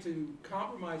you're going to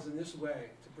compromise in this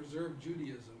way to preserve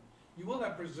Judaism, you will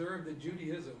have preserved a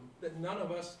Judaism that none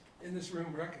of us in this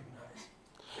room recognize.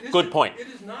 Good point. It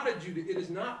is not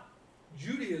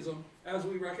Judaism as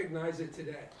we recognize it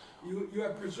today. You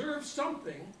have preserved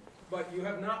something, but you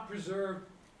have not preserved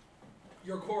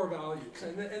your core values.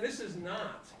 And this is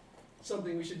not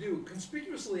something we should do.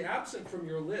 Conspicuously absent from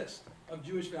your list of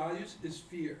Jewish values is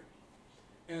fear.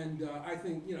 And I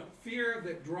think, you know, fear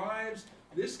that drives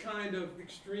this kind of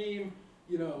extreme,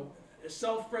 you know,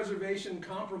 self-preservation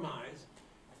compromise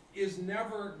is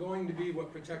never going to be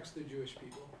what protects the Jewish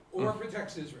people or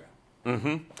protects Israel.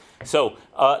 Mm-hmm. So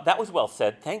that was well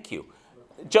said. Thank you.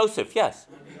 Joseph, yes.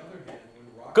 On the other hand,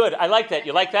 when Good. I like that.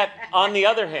 You like that? On the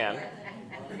other hand. On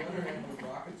the other hand, when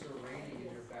rockets are raining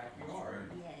in your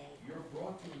backyard, you're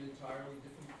brought to an entirely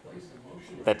different place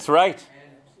emotionally. That's right.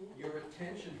 And your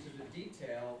attention to the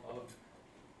detail of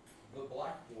the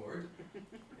blackboard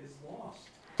is lost.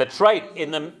 That's right.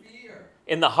 Because of fear.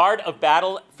 In the heart of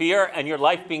battle, fear, and your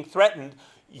life being threatened,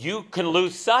 you can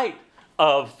lose sight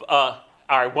of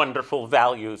our wonderful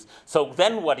values. So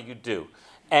then what do?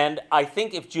 And I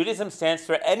think if Judaism stands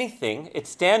for anything, it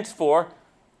stands for,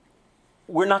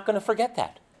 we're not going to forget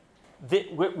that.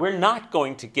 We're not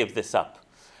going to give this up.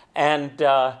 And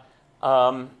I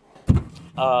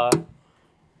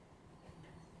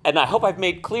hope I've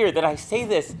made clear that I say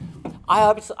this.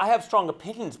 I have strong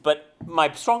opinions, but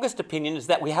my strongest opinion is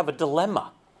that we have a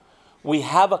dilemma. We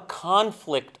have a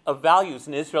conflict of values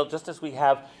in Israel, just as we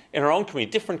have in our own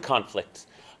community, different conflicts.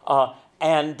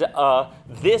 And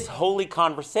this holy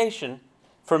conversation,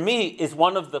 for me, is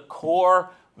one of the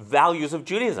core values of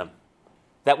Judaism,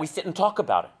 that we sit and talk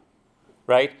about it,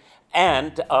 right?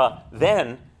 And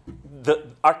then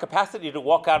our capacity to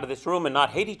walk out of this room and not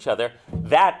hate each other,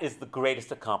 that is the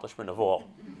greatest accomplishment of all.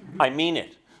 I mean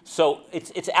it. So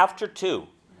it's after 2.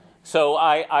 So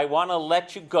I want to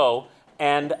let you go,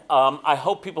 and I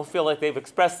hope people feel like they've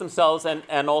expressed themselves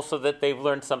and also that they've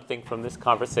learned something from this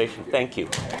conversation. Thank you.